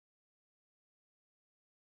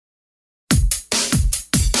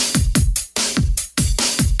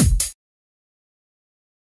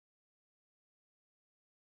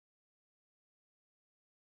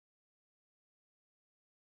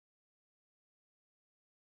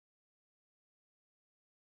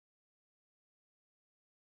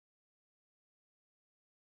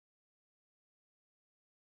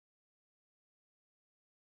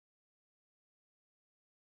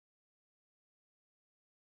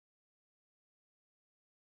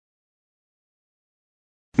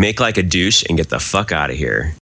 Make like a douche and get the fuck out of here.